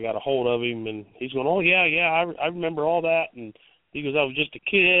I got a hold of him, and he's going, oh, yeah, I remember all that. And he goes, I was just a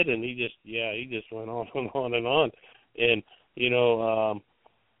kid, and he just went on and on and on. And,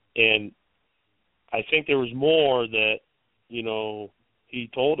 and I think there was more that, he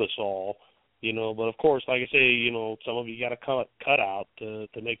told us all, but of course, like I say, some of you got to cut out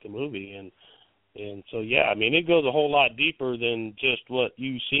to make the movie. And so, it goes a whole lot deeper than just what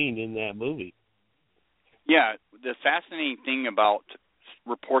you've seen in that movie. Yeah, the fascinating thing about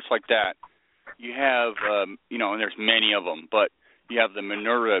reports like that, you have, and there's many of them, but you have the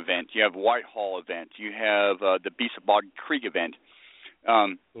Minerva event, you have Whitehall event, you have the Beast of Bog Creek event,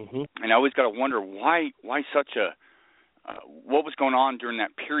 and I always got to wonder why such what was going on during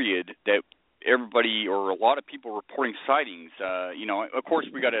that period that everybody or a lot of people reporting sightings. Of course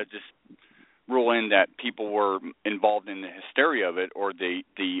we got to just rule in that people were involved in the hysteria of it or the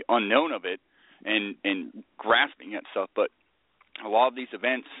unknown of it and grasping at stuff, but a lot of these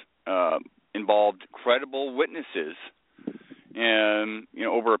events involved credible witnesses and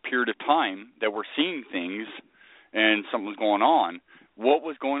over a period of time that were seeing things and something was going on. What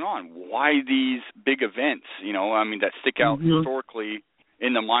was going on? Why these big events, that stick out historically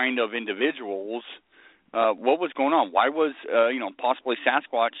in the mind of individuals? What was going on? Why was, possibly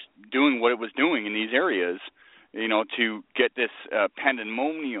Sasquatch doing what it was doing in these areas, to get this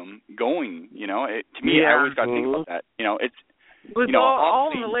pandemonium going? To me, I always got to think about that. It's it was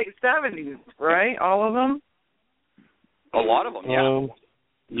all in the late 70s, right? All of them? A lot of them,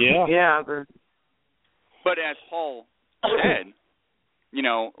 yeah. Yeah. But as Paul said,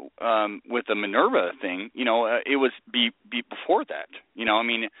 with the Minerva thing, it was before that.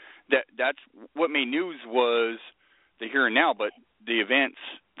 That's what made news was the here and now, but the events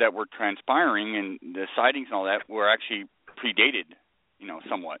that were transpiring and the sightings and all that were actually predated,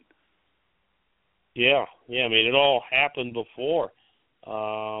 somewhat. Yeah. It all happened before.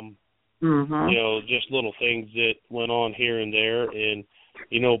 Just little things that went on here and there, and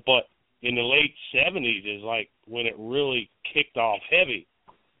but in the late 70s is like when it really kicked off heavy.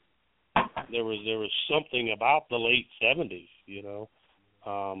 There was something about the late 70s,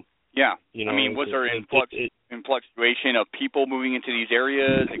 Yeah. You know, I mean, was there fluctuation of people moving into these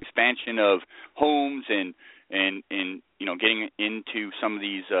areas, expansion of homes, and getting into some of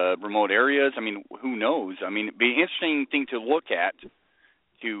these remote areas? I mean, who knows? I mean, it'd be an interesting thing to look at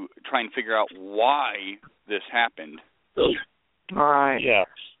to try and figure out why this happened. All right. Yeah.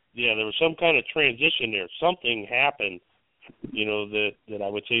 Yeah, there was some kind of transition there. Something happened, that I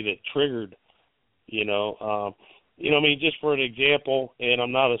would say that triggered, I mean, just for an example, and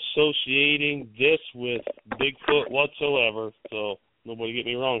I'm not associating this with Bigfoot whatsoever, so nobody get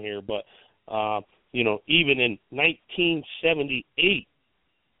me wrong here, but, even in 1978,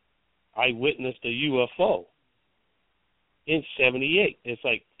 I witnessed a UFO in 78. It's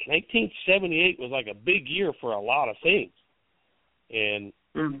like 1978 was like a big year for a lot of things. And,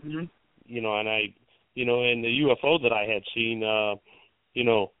 and the UFO that I had seen,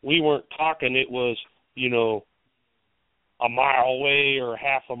 we weren't talking, it was, a mile away or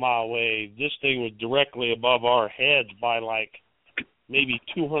half a mile away. This thing was directly above our heads by like maybe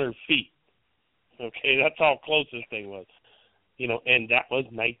 200 feet. Okay, that's how close this thing was. And that was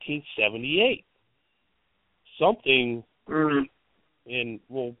 1978. Something, and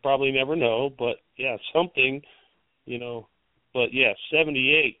we'll probably never know, but yeah, something, but yeah,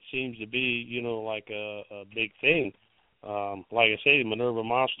 78 seems to be, like a big thing. Like I say, the Minerva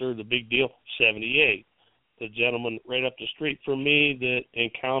Monster, the big deal, 78. The gentleman right up the street from me that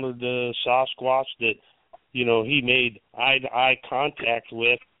encountered the Sasquatch that, he made eye-to-eye contact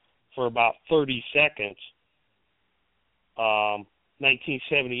with for about 30 seconds,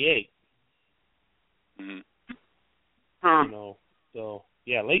 1978. So,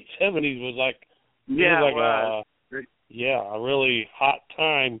 yeah, late 70s was like, a really hot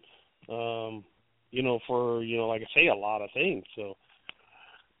time, for, like I say, a lot of things. So,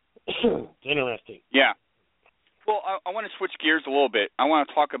 it's interesting. Yeah. Well, I want to switch gears a little bit. I want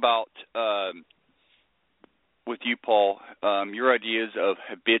to talk about, with you, Paul, your ideas of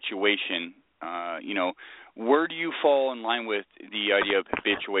habituation. Where do you fall in line with the idea of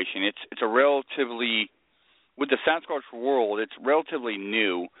habituation? It's a relatively, with the Sasquatch world, it's relatively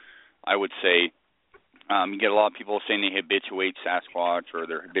new, I would say. You get a lot of people saying they habituate Sasquatch or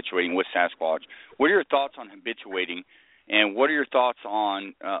they're habituating with Sasquatch. What are your thoughts on habituating, and what are your thoughts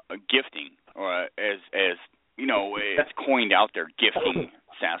on gifting, or as it's coined out there, gifting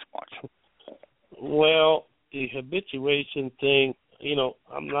Sasquatch? Well, the habituation thing,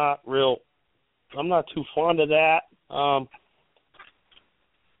 I'm not too fond of that. I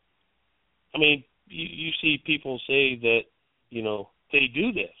mean, you see people say that, they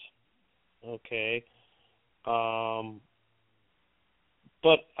do this, okay?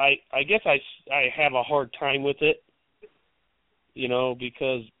 But I guess I have a hard time with it,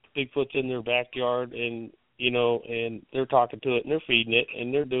 because Bigfoot's in their backyard and, and they're talking to it and they're feeding it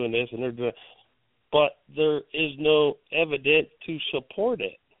and they're doing this and they're doing, but there is no evidence to support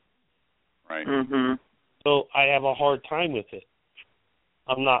it. Right. Mm-hmm. So I have a hard time with it.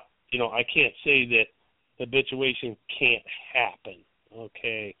 I'm not, I can't say that habituation can't happen,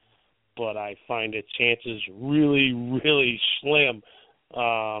 okay? But I find its chances really, really slim,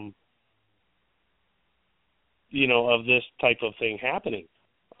 of this type of thing happening.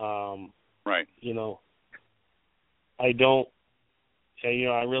 Right. I don't,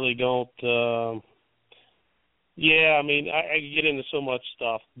 I really don't, I mean, I get into so much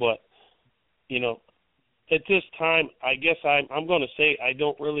stuff, but, at this time, I guess I'm going to say I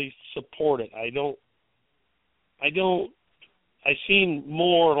don't really support it. I seem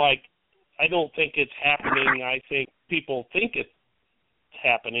more like, I don't think it's happening. I think people think it's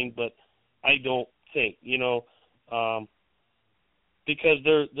happening, but I don't think, because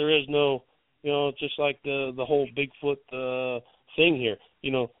there is no, just like the whole Bigfoot thing here,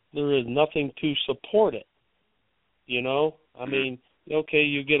 there is nothing to support it. I mean, okay,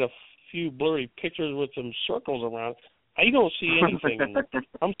 you get a few blurry pictures with some circles around. I don't see anything.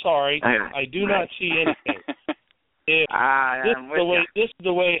 I'm sorry, I do not see anything. This is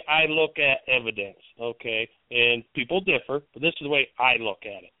the way I look at evidence, okay? And people differ, but this is the way I look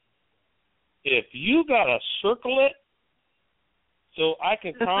at it. If you got to circle it so I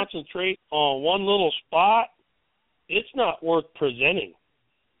can concentrate on one little spot, it's not worth presenting.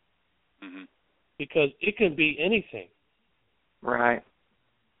 Mm-hmm. Because it can be anything. Right.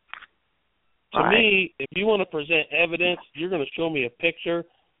 To me, if you want to present evidence, you're going to show me a picture,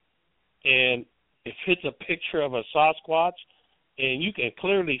 and if it's a picture of a Sasquatch and you can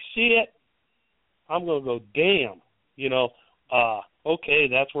clearly see it, I'm going to go, damn, okay,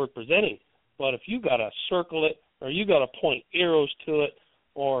 that's worth presenting. But if you got to circle it or you got to point arrows to it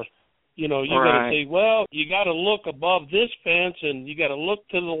or, You know, you're going to say, well, you got to look above this fence, and you got to look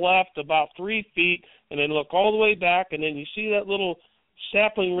to the left about 3 feet, and then look all the way back, and then you see that little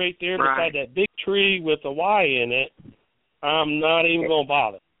sapling right there beside that big tree with a Y in it. I'm not even going to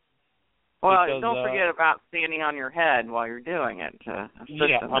bother. Well, because, don't forget about standing on your head while you're doing it.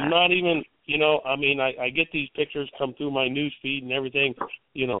 I'm not even, you know, I mean, I get these pictures come through my news feed and everything,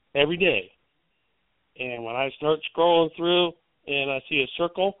 you know, every day. And when I start scrolling through and I see a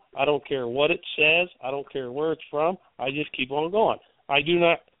circle, I don't care what it says. I don't care where it's from. I just keep on going. I do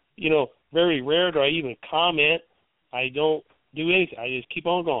not, you know, very rare do I even comment. I don't do anything. I just keep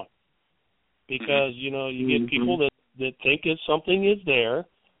on going. Because, you know, you get people that think that something is there.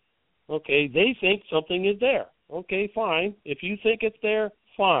 Okay, they think something is there. Okay, fine. If you think it's there,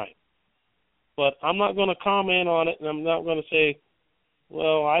 fine. But I'm not going to comment on it, and I'm not going to say,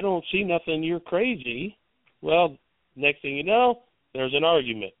 well, I don't see nothing, you're crazy. Well, next thing you know, there's an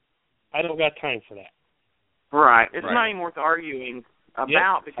argument. I don't got time for that. Right. It's not even worth arguing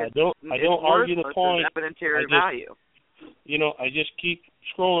about because I don't argue the point. Evidentiary value. You know, I just keep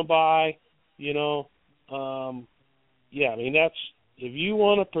scrolling by, you know. I mean, that's, if you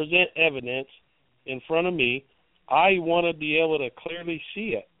want to present evidence in front of me, I want to be able to clearly see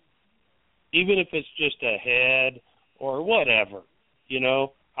it. Even if it's just a head or whatever, you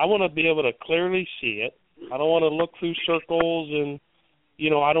know. I want to be able to clearly see it. I don't want to look through circles and,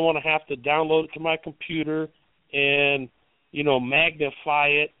 you know, I don't want to have to download it to my computer and, you know, magnify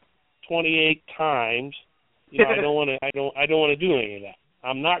it 28 times. You know, I don't want to do any of that.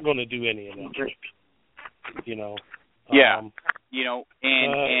 I'm not going to do any of that. You know. Yeah. You know,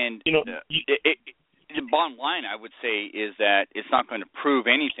 and you know, the bottom line, I would say, is that it's not going to prove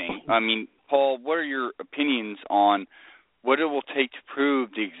anything. I mean, Paul, what are your opinions on what it will take to prove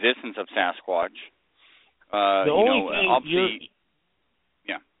the existence of Sasquatch? The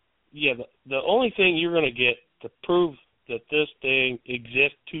only thing you're going to get to prove that this thing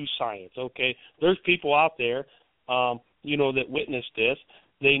exists to science, okay? There's people out there, you know, that witnessed this.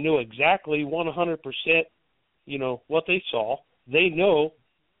 They knew exactly 100%, you know, what they saw. They know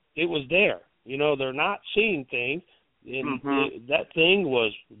it was there. You know, they're not seeing things. And that thing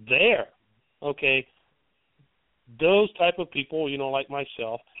was there, okay? Those type of people, you know, like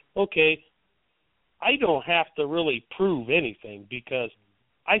myself, okay, I don't have to really prove anything because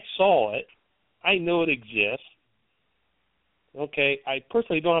I saw it. I know it exists. Okay, I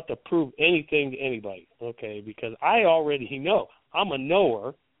personally don't have to prove anything to anybody, okay, because I already know. I'm a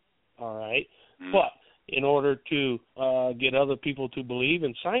knower, all right? But in order to get other people to believe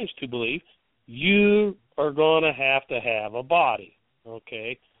and science to believe, you are going to have a body,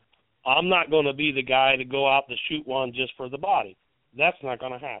 okay? I'm not going to be the guy to go out to shoot one just for the body. That's not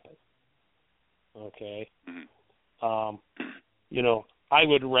going to happen, okay? You know, I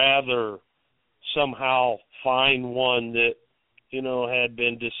would rather somehow find one that, you know, had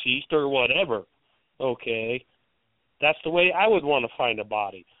been deceased or whatever, okay? That's the way I would want to find a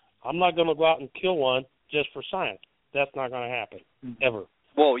body. I'm not going to go out and kill one just for science. That's not going to happen, ever.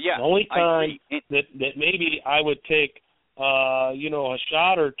 Well, yeah. The only time that maybe I would take, you know, a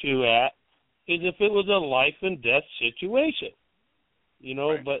shot or two at is if it was a life and death situation, you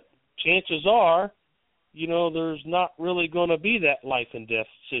know, but chances are, you know, there's not really going to be that life and death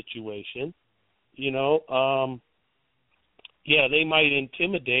situation, you know. Yeah, they might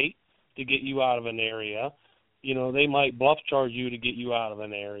intimidate to get you out of an area. You know, they might bluff charge you to get you out of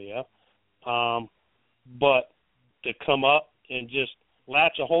an area. But to come up and just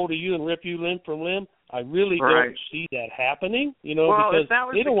latch a hold of you and rip you limb from limb, I really don't see that happening. You know, because if that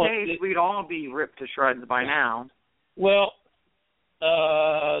was the case, we'd all be ripped to shreds by now. Well,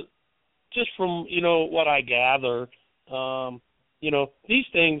 just from, you know, what I gather, you know, these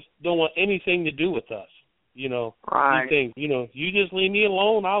things don't want anything to do with us. You know, these things, you know, you just leave me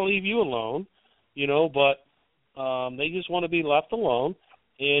alone, I'll leave you alone, you know, but they just want to be left alone.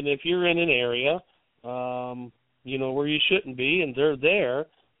 And if you're in an area, you know, where you shouldn't be and they're there,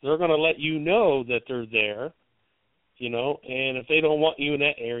 they're going to let you know that they're there, you know, and if they don't want you in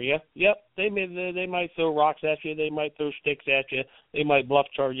that area, they might throw rocks at you, they might throw sticks at you, they might bluff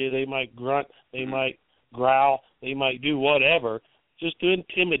charge you, they might grunt, they might growl, they might do whatever just to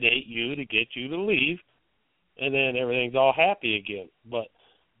intimidate you to get you to leave, and then everything's all happy again. But,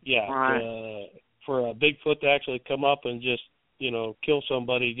 for a Bigfoot to actually come up and just, you know, kill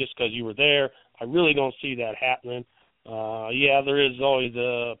somebody just because you were there, I really don't see that happening. There is always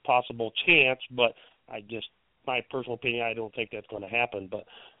a possible chance, but my personal opinion, I don't think that's going to happen. But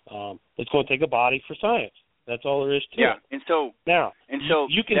it's going to take a body for science. That's all there is to it. Yeah, and so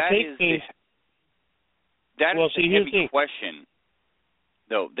you can take things. That is the heavy question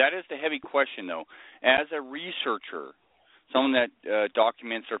though. That is the heavy question, though. As a researcher, someone that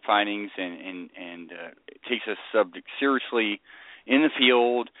documents their findings and takes a subject seriously in the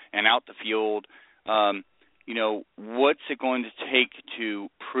field and out the field, what's it going to take to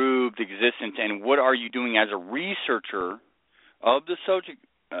prove the existence, and what are you doing as a researcher of the subject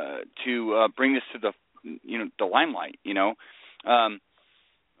to bring this to the limelight?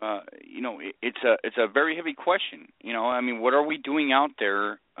 It's a very heavy question. What are we doing out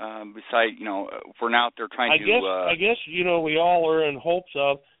there besides, if we're not out there trying to... I guess, we all are in hopes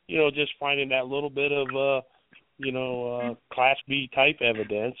of, just finding that little bit of, Class B type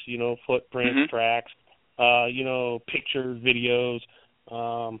evidence, footprints, tracks, pictures, videos.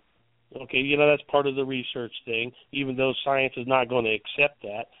 That's part of the research thing, even though science is not going to accept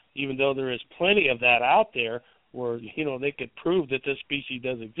that, even though there is plenty of that out there where, they could prove that this species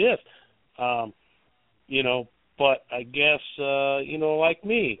does exist. But I guess, like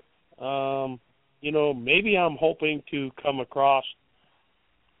me, maybe I'm hoping to come across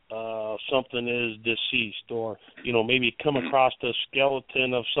something that is deceased, or, maybe come across a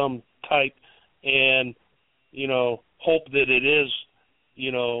skeleton of some type and, hope that it is,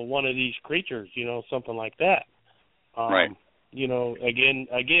 one of these creatures, something like that. Right.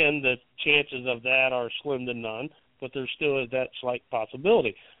 Again, the chances of that are slim to none, but there still is that slight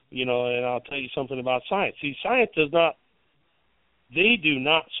possibility. And I'll tell you something about science. See, science do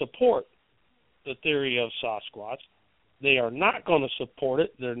not support the theory of Sasquatch. They are not going to support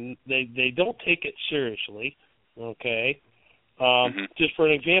it. They don't take it seriously, okay? Just for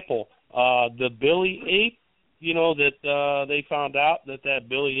an example, the Billy ape, that they found out that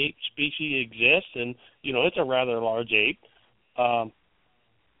Billy ape species exists, and, it's a rather large ape.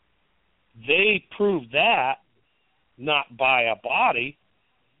 They proved that not by a body,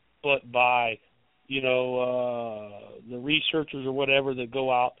 but by, the researchers or whatever that go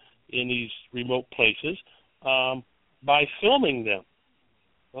out in these remote places, by filming them.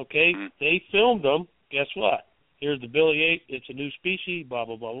 Okay? They filmed them. Guess what? Here's the Billy ape. It's a new species, blah,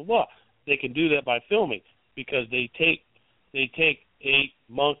 blah, blah, blah, blah. They can do that by filming because they take ape,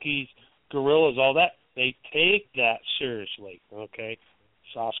 monkeys, gorillas, all that. They take that seriously, okay?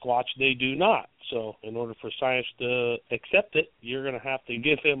 Sasquatch, they do not. So in order for science to accept it, you're going to have to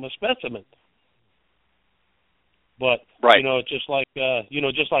give him a specimen. But, right. Just like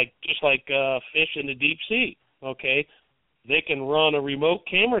fish in the deep sea, okay? They can run a remote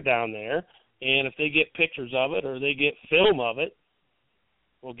camera down there, and if they get pictures of it or they get film of it,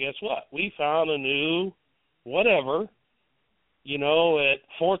 well, guess what? We found a new whatever, at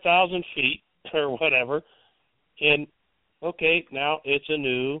 4,000 feet or whatever, and, okay, now it's a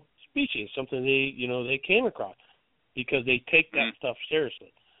new species, something they came across, because they take that stuff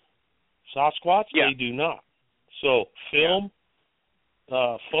seriously. Sasquatch, they do not. So film,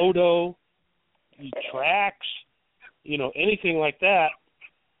 photo, tracks, anything like that,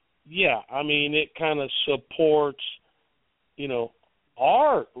 it kind of supports,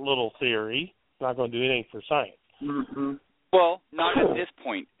 our little theory. It's not going to do anything for science. Mm-hmm. Well, not at this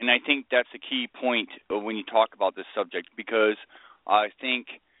point, and I think that's a key point when you talk about this subject, because I think,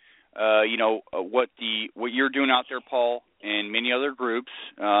 what you're doing out there, Paul, and many other groups,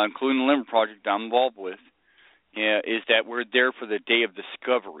 including the Limber Project I'm involved with, is that we're there for the day of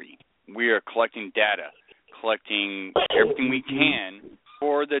discovery. We are collecting data, collecting everything we can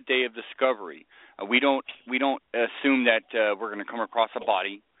for the day of discovery. We don't assume that we're going to come across a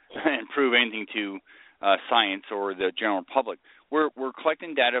body and prove anything to science or the general public. We're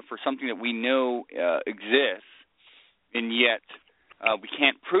collecting data for something that we know exists, and yet we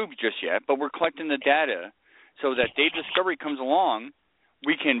can't prove just yet. But we're collecting the data so that day of discovery comes along,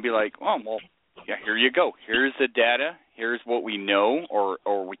 we can be like, oh, well, yeah, here you go. Here's the data. Here's what we know or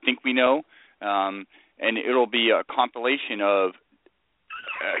we think we know, and it'll be a compilation of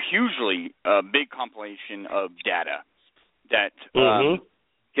hugely big compilation of data that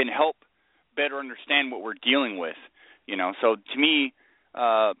can help better understand what we're dealing with. So to me,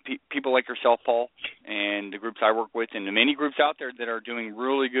 people like yourself, Paul, and the groups I work with, and the many groups out there that are doing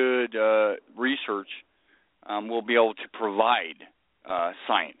really good research, will be able to provide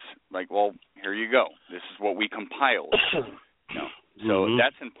science. Like, well, here you go. This is what we compiled. So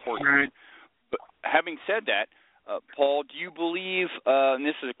that's important. But having said that, Paul, do you believe, and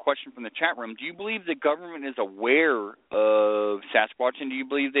this is a question from the chat room, do you believe the government is aware of Sasquatch, and do you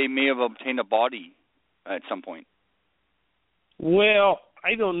believe they may have obtained a body at some point? Well,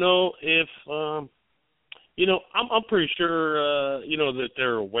 I don't know if, I'm pretty sure, that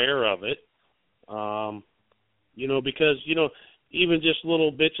they're aware of it, because, even just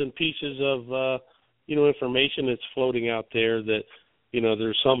little bits and pieces of, information that's floating out there that,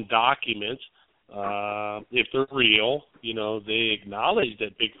 there's some documents, if they're real, they acknowledge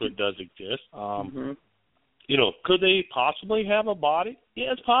that Bigfoot does exist. Could they possibly have a body?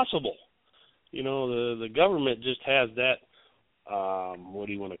 Yeah, it's possible. The government just has that, what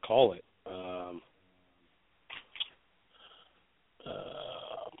do you want to call it?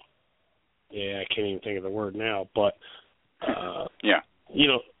 I can't even think of the word now, but they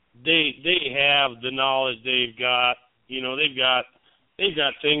have the knowledge. They've got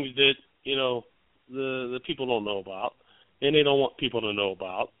things that the people don't know about, and they don't want people to know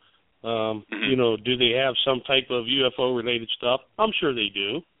about. Do they have some type of UFO related stuff? I'm sure they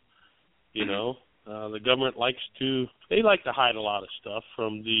do. The government likes to hide a lot of stuff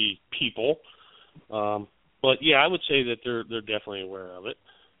from the people. But yeah, I would say that they're definitely aware of it.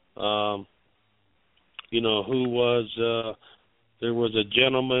 There was a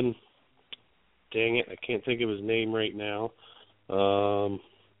gentleman, dang it, I can't think of his name right now.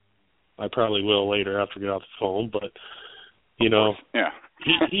 I probably will later after I get off the phone, but he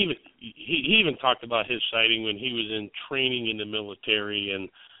even talked about his sighting when he was in training in the military, and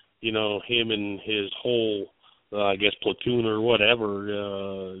him and his whole platoon or whatever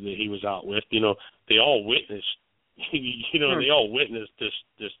that he was out with, they all witnessed they all witnessed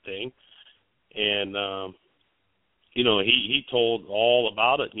this thing, and he told all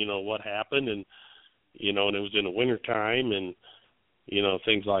about it, what happened, and and it was in the winter time, and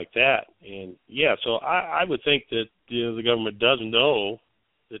things like that. And yeah, so I would think that the government does know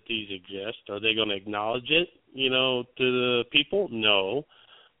that these exist. Are they going to acknowledge it, to the people? No.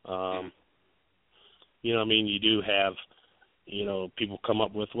 You do have, people come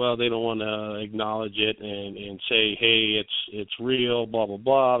up with, well, they don't want to acknowledge it and say, hey, it's real, blah, blah,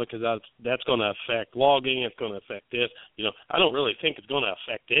 blah, because that's going to affect logging, it's going to affect this. I don't really think it's going to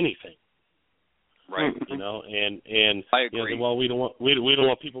affect anything. Right. And I agree. Well, we don't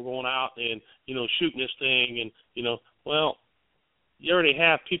want people going out and, shooting this thing, and, well, you already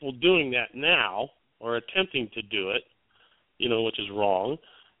have people doing that now or attempting to do it, which is wrong.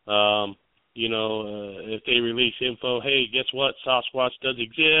 If they release info, hey, guess what? Sasquatch does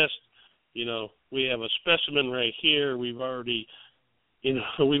exist. We have a specimen right here. We've already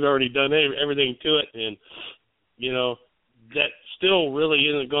done everything to it, and that still really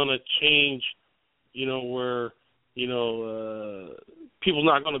isn't going to change. Where people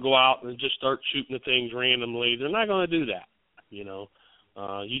not going to go out and just start shooting the things randomly. They're not going to do that. You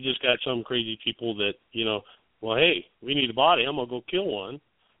just got some crazy people that well, hey, we need a body. I'm gonna go kill one.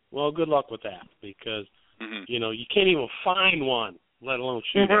 Well, good luck with that, because you can't even find one, let alone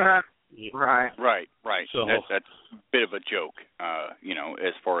shoot it. Right. So that's a bit of a joke,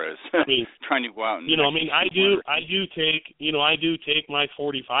 as far as trying to go out and I do take my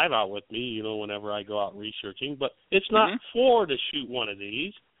 45 out with me, whenever I go out researching, but it's not to shoot one of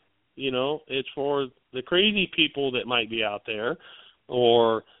these. It's for the crazy people that might be out there,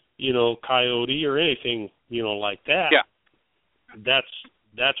 or coyote or anything, like that. Yeah.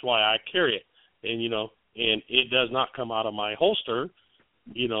 That's why I carry it, and and it does not come out of my holster,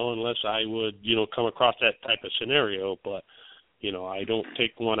 unless I would, come across that type of scenario. But, I don't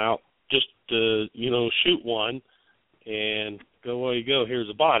take one out just to, shoot one and go, well, you go, here's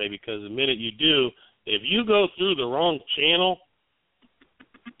a body. Because the minute you do, if you go through the wrong channel,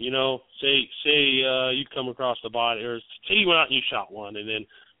 say you come across the body, or say you went out and you shot one, and then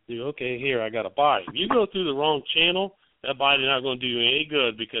you go, okay, here, I got a body. If you go through the wrong channel, that body's not going to do you any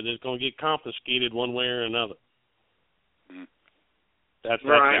good, because it's going to get confiscated one way or another. That's the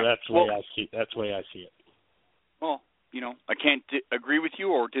way I see it. Well, I can't agree with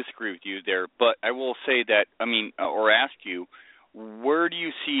you or disagree with you there, but I will say that, or ask you, where do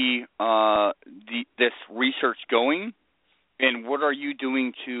you see this research going, and what are you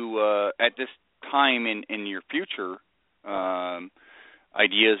doing to, at this time in your future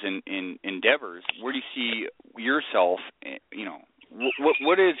ideas and endeavors, where do you see yourself,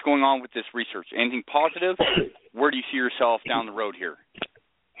 what is going on with this research? Anything positive? Where do you see yourself down the road here?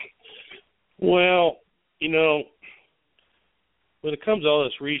 Well, when it comes to all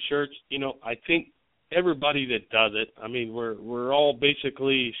this research, I think everybody that does it, we're all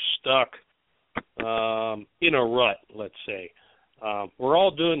basically stuck in a rut, let's say. We're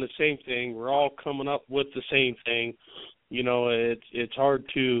all doing the same thing. We're all coming up with the same thing. It's hard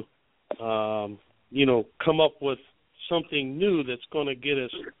to, come up with something new that's going to get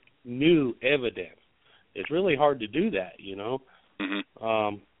us new evidence. It's really hard to do that,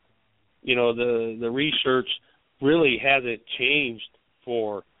 The research really hasn't changed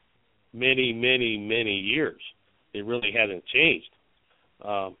for many, many, many years. It really hasn't changed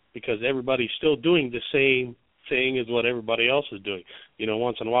because everybody's still doing the same thing as what everybody else is doing.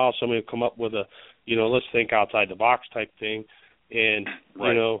 Once in a while somebody will come up with a, let's think outside the box type thing, and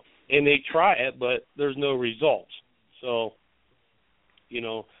right. And they try it, but there's no results. So,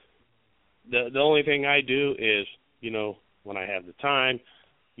 the only thing I do is, when I have the time,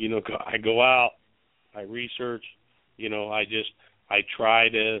 I go out, I research, I try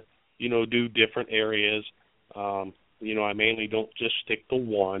to, do different areas. I mainly don't just stick to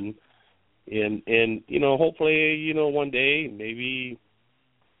one. And hopefully, one day maybe,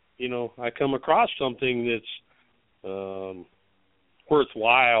 I come across something that's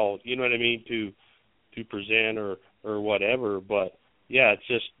worthwhile, you know what I mean, to present or whatever. But yeah, it's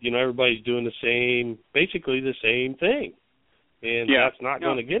just, everybody's doing basically the same thing. And that's not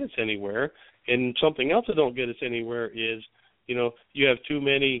going to get us anywhere. And something else that don't get us anywhere is, you have too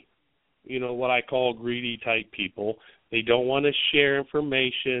many, what I call greedy type people. They don't want to share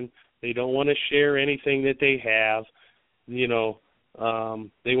information. They don't want to share anything that they have.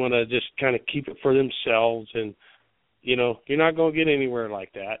 They want to just kind of keep it for themselves. And, you're not going to get anywhere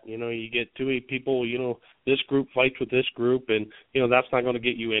like that. You get too many people, this group fights with this group, and, that's not going to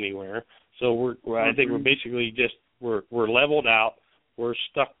get you anywhere. So I think we're basically just, we're leveled out. We're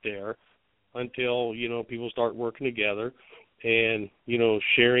stuck there until, people start working together and,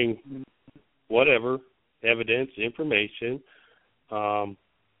 sharing whatever, evidence, information. You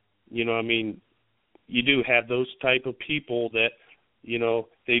do have those type of people that,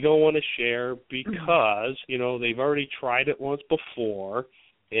 they don't want to share because, they've already tried it once before.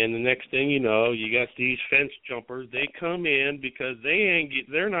 And the next thing you know, you got these fence jumpers. They come in because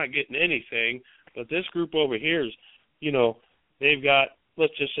they're not getting anything. But this group over here is, they've got,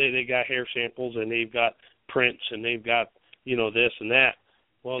 let's just say they got hair samples and they've got prints and they've got, this and that.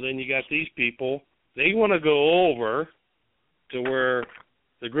 Well, then you got these people. They want to go over to where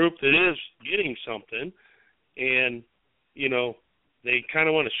the group that is getting something, and, they kind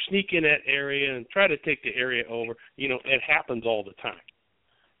of want to sneak in that area and try to take the area over. It happens all the time.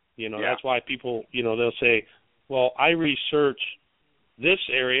 That's why people, they'll say, well, I research this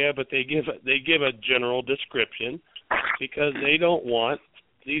area, but they give a general description because they don't want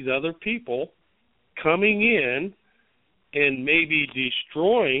these other people coming in and maybe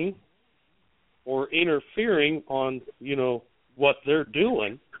destroying or interfering on, what they're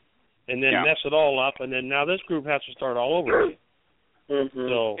doing, and then mess it all up, and then now this group has to start all over again.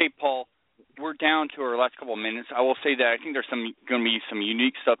 So, hey, Paul, we're down to our last couple of minutes. I will say that I think there's going to be some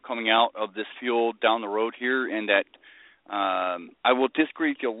unique stuff coming out of this field down the road here, and that I will disagree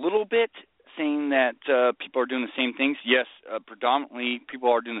with you a little bit, saying that people are doing the same things. Yes, predominantly people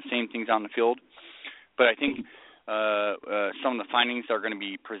are doing the same things out in the field, but I think some of the findings that are going to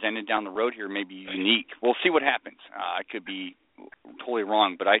be presented down the road here may be unique. We'll see what happens. I could be totally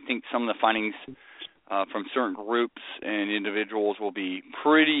wrong, but I think some of the findings from certain groups and individuals will be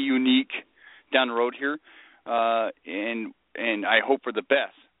pretty unique down the road here, and I hope for the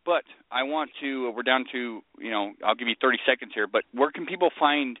best. But I want to, we're down to, I'll give you 30 seconds here, but where can people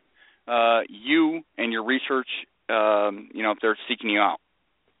find you and your research, if they're seeking you out?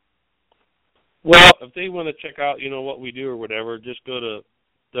 Well, if they want to check out, what we do or whatever, just go to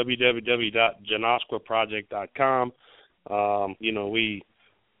www.genoskwaproject.com. We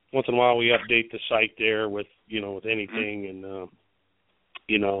once in a while we update the site there with with anything, and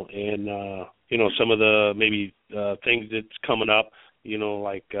some of the maybe things that's coming up.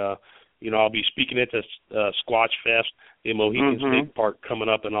 I'll be speaking at the Squatch Fest in Mohegan State Park coming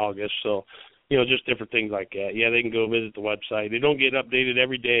up in August. So, just different things like that. Yeah, they can go visit the website. They don't get updated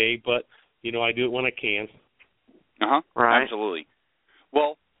every day, but I do it when I can. Right. Absolutely.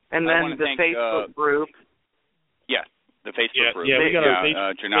 Well, and then the Facebook group. Yeah, the Facebook group. Yeah, we got our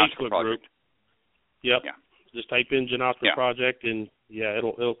Facebook Project group. Yep. Yeah. Just type in Genoskwa Project, and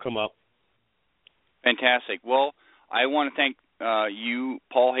it'll come up. Fantastic. Well, I want to thank you,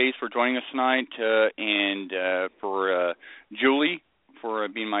 Paul Hayes, for joining us tonight, and for Julie for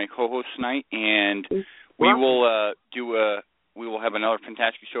being my co-host tonight. And we will we will have another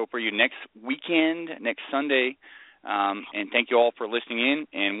fantastic show for you next weekend, next Sunday. And thank you all for listening in.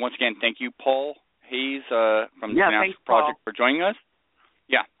 And once again, thank you, Paul Hayes from the Genoskwa Project, for joining us.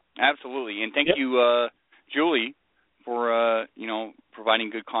 Yeah, absolutely. And thank you, Julie, for providing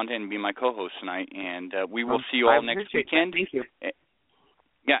good content and being my co-host tonight. And we will see you all next weekend. Thank you.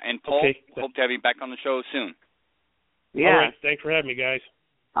 Yeah, and Paul, hope to have you back on the show soon. Yeah. All right. Thanks for having me, guys.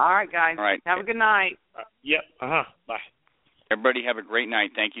 All right, guys. All right. Have a good night. Yep. Bye. Everybody have a great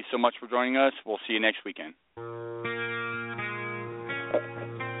night. Thank you so much for joining us. We'll see you next weekend.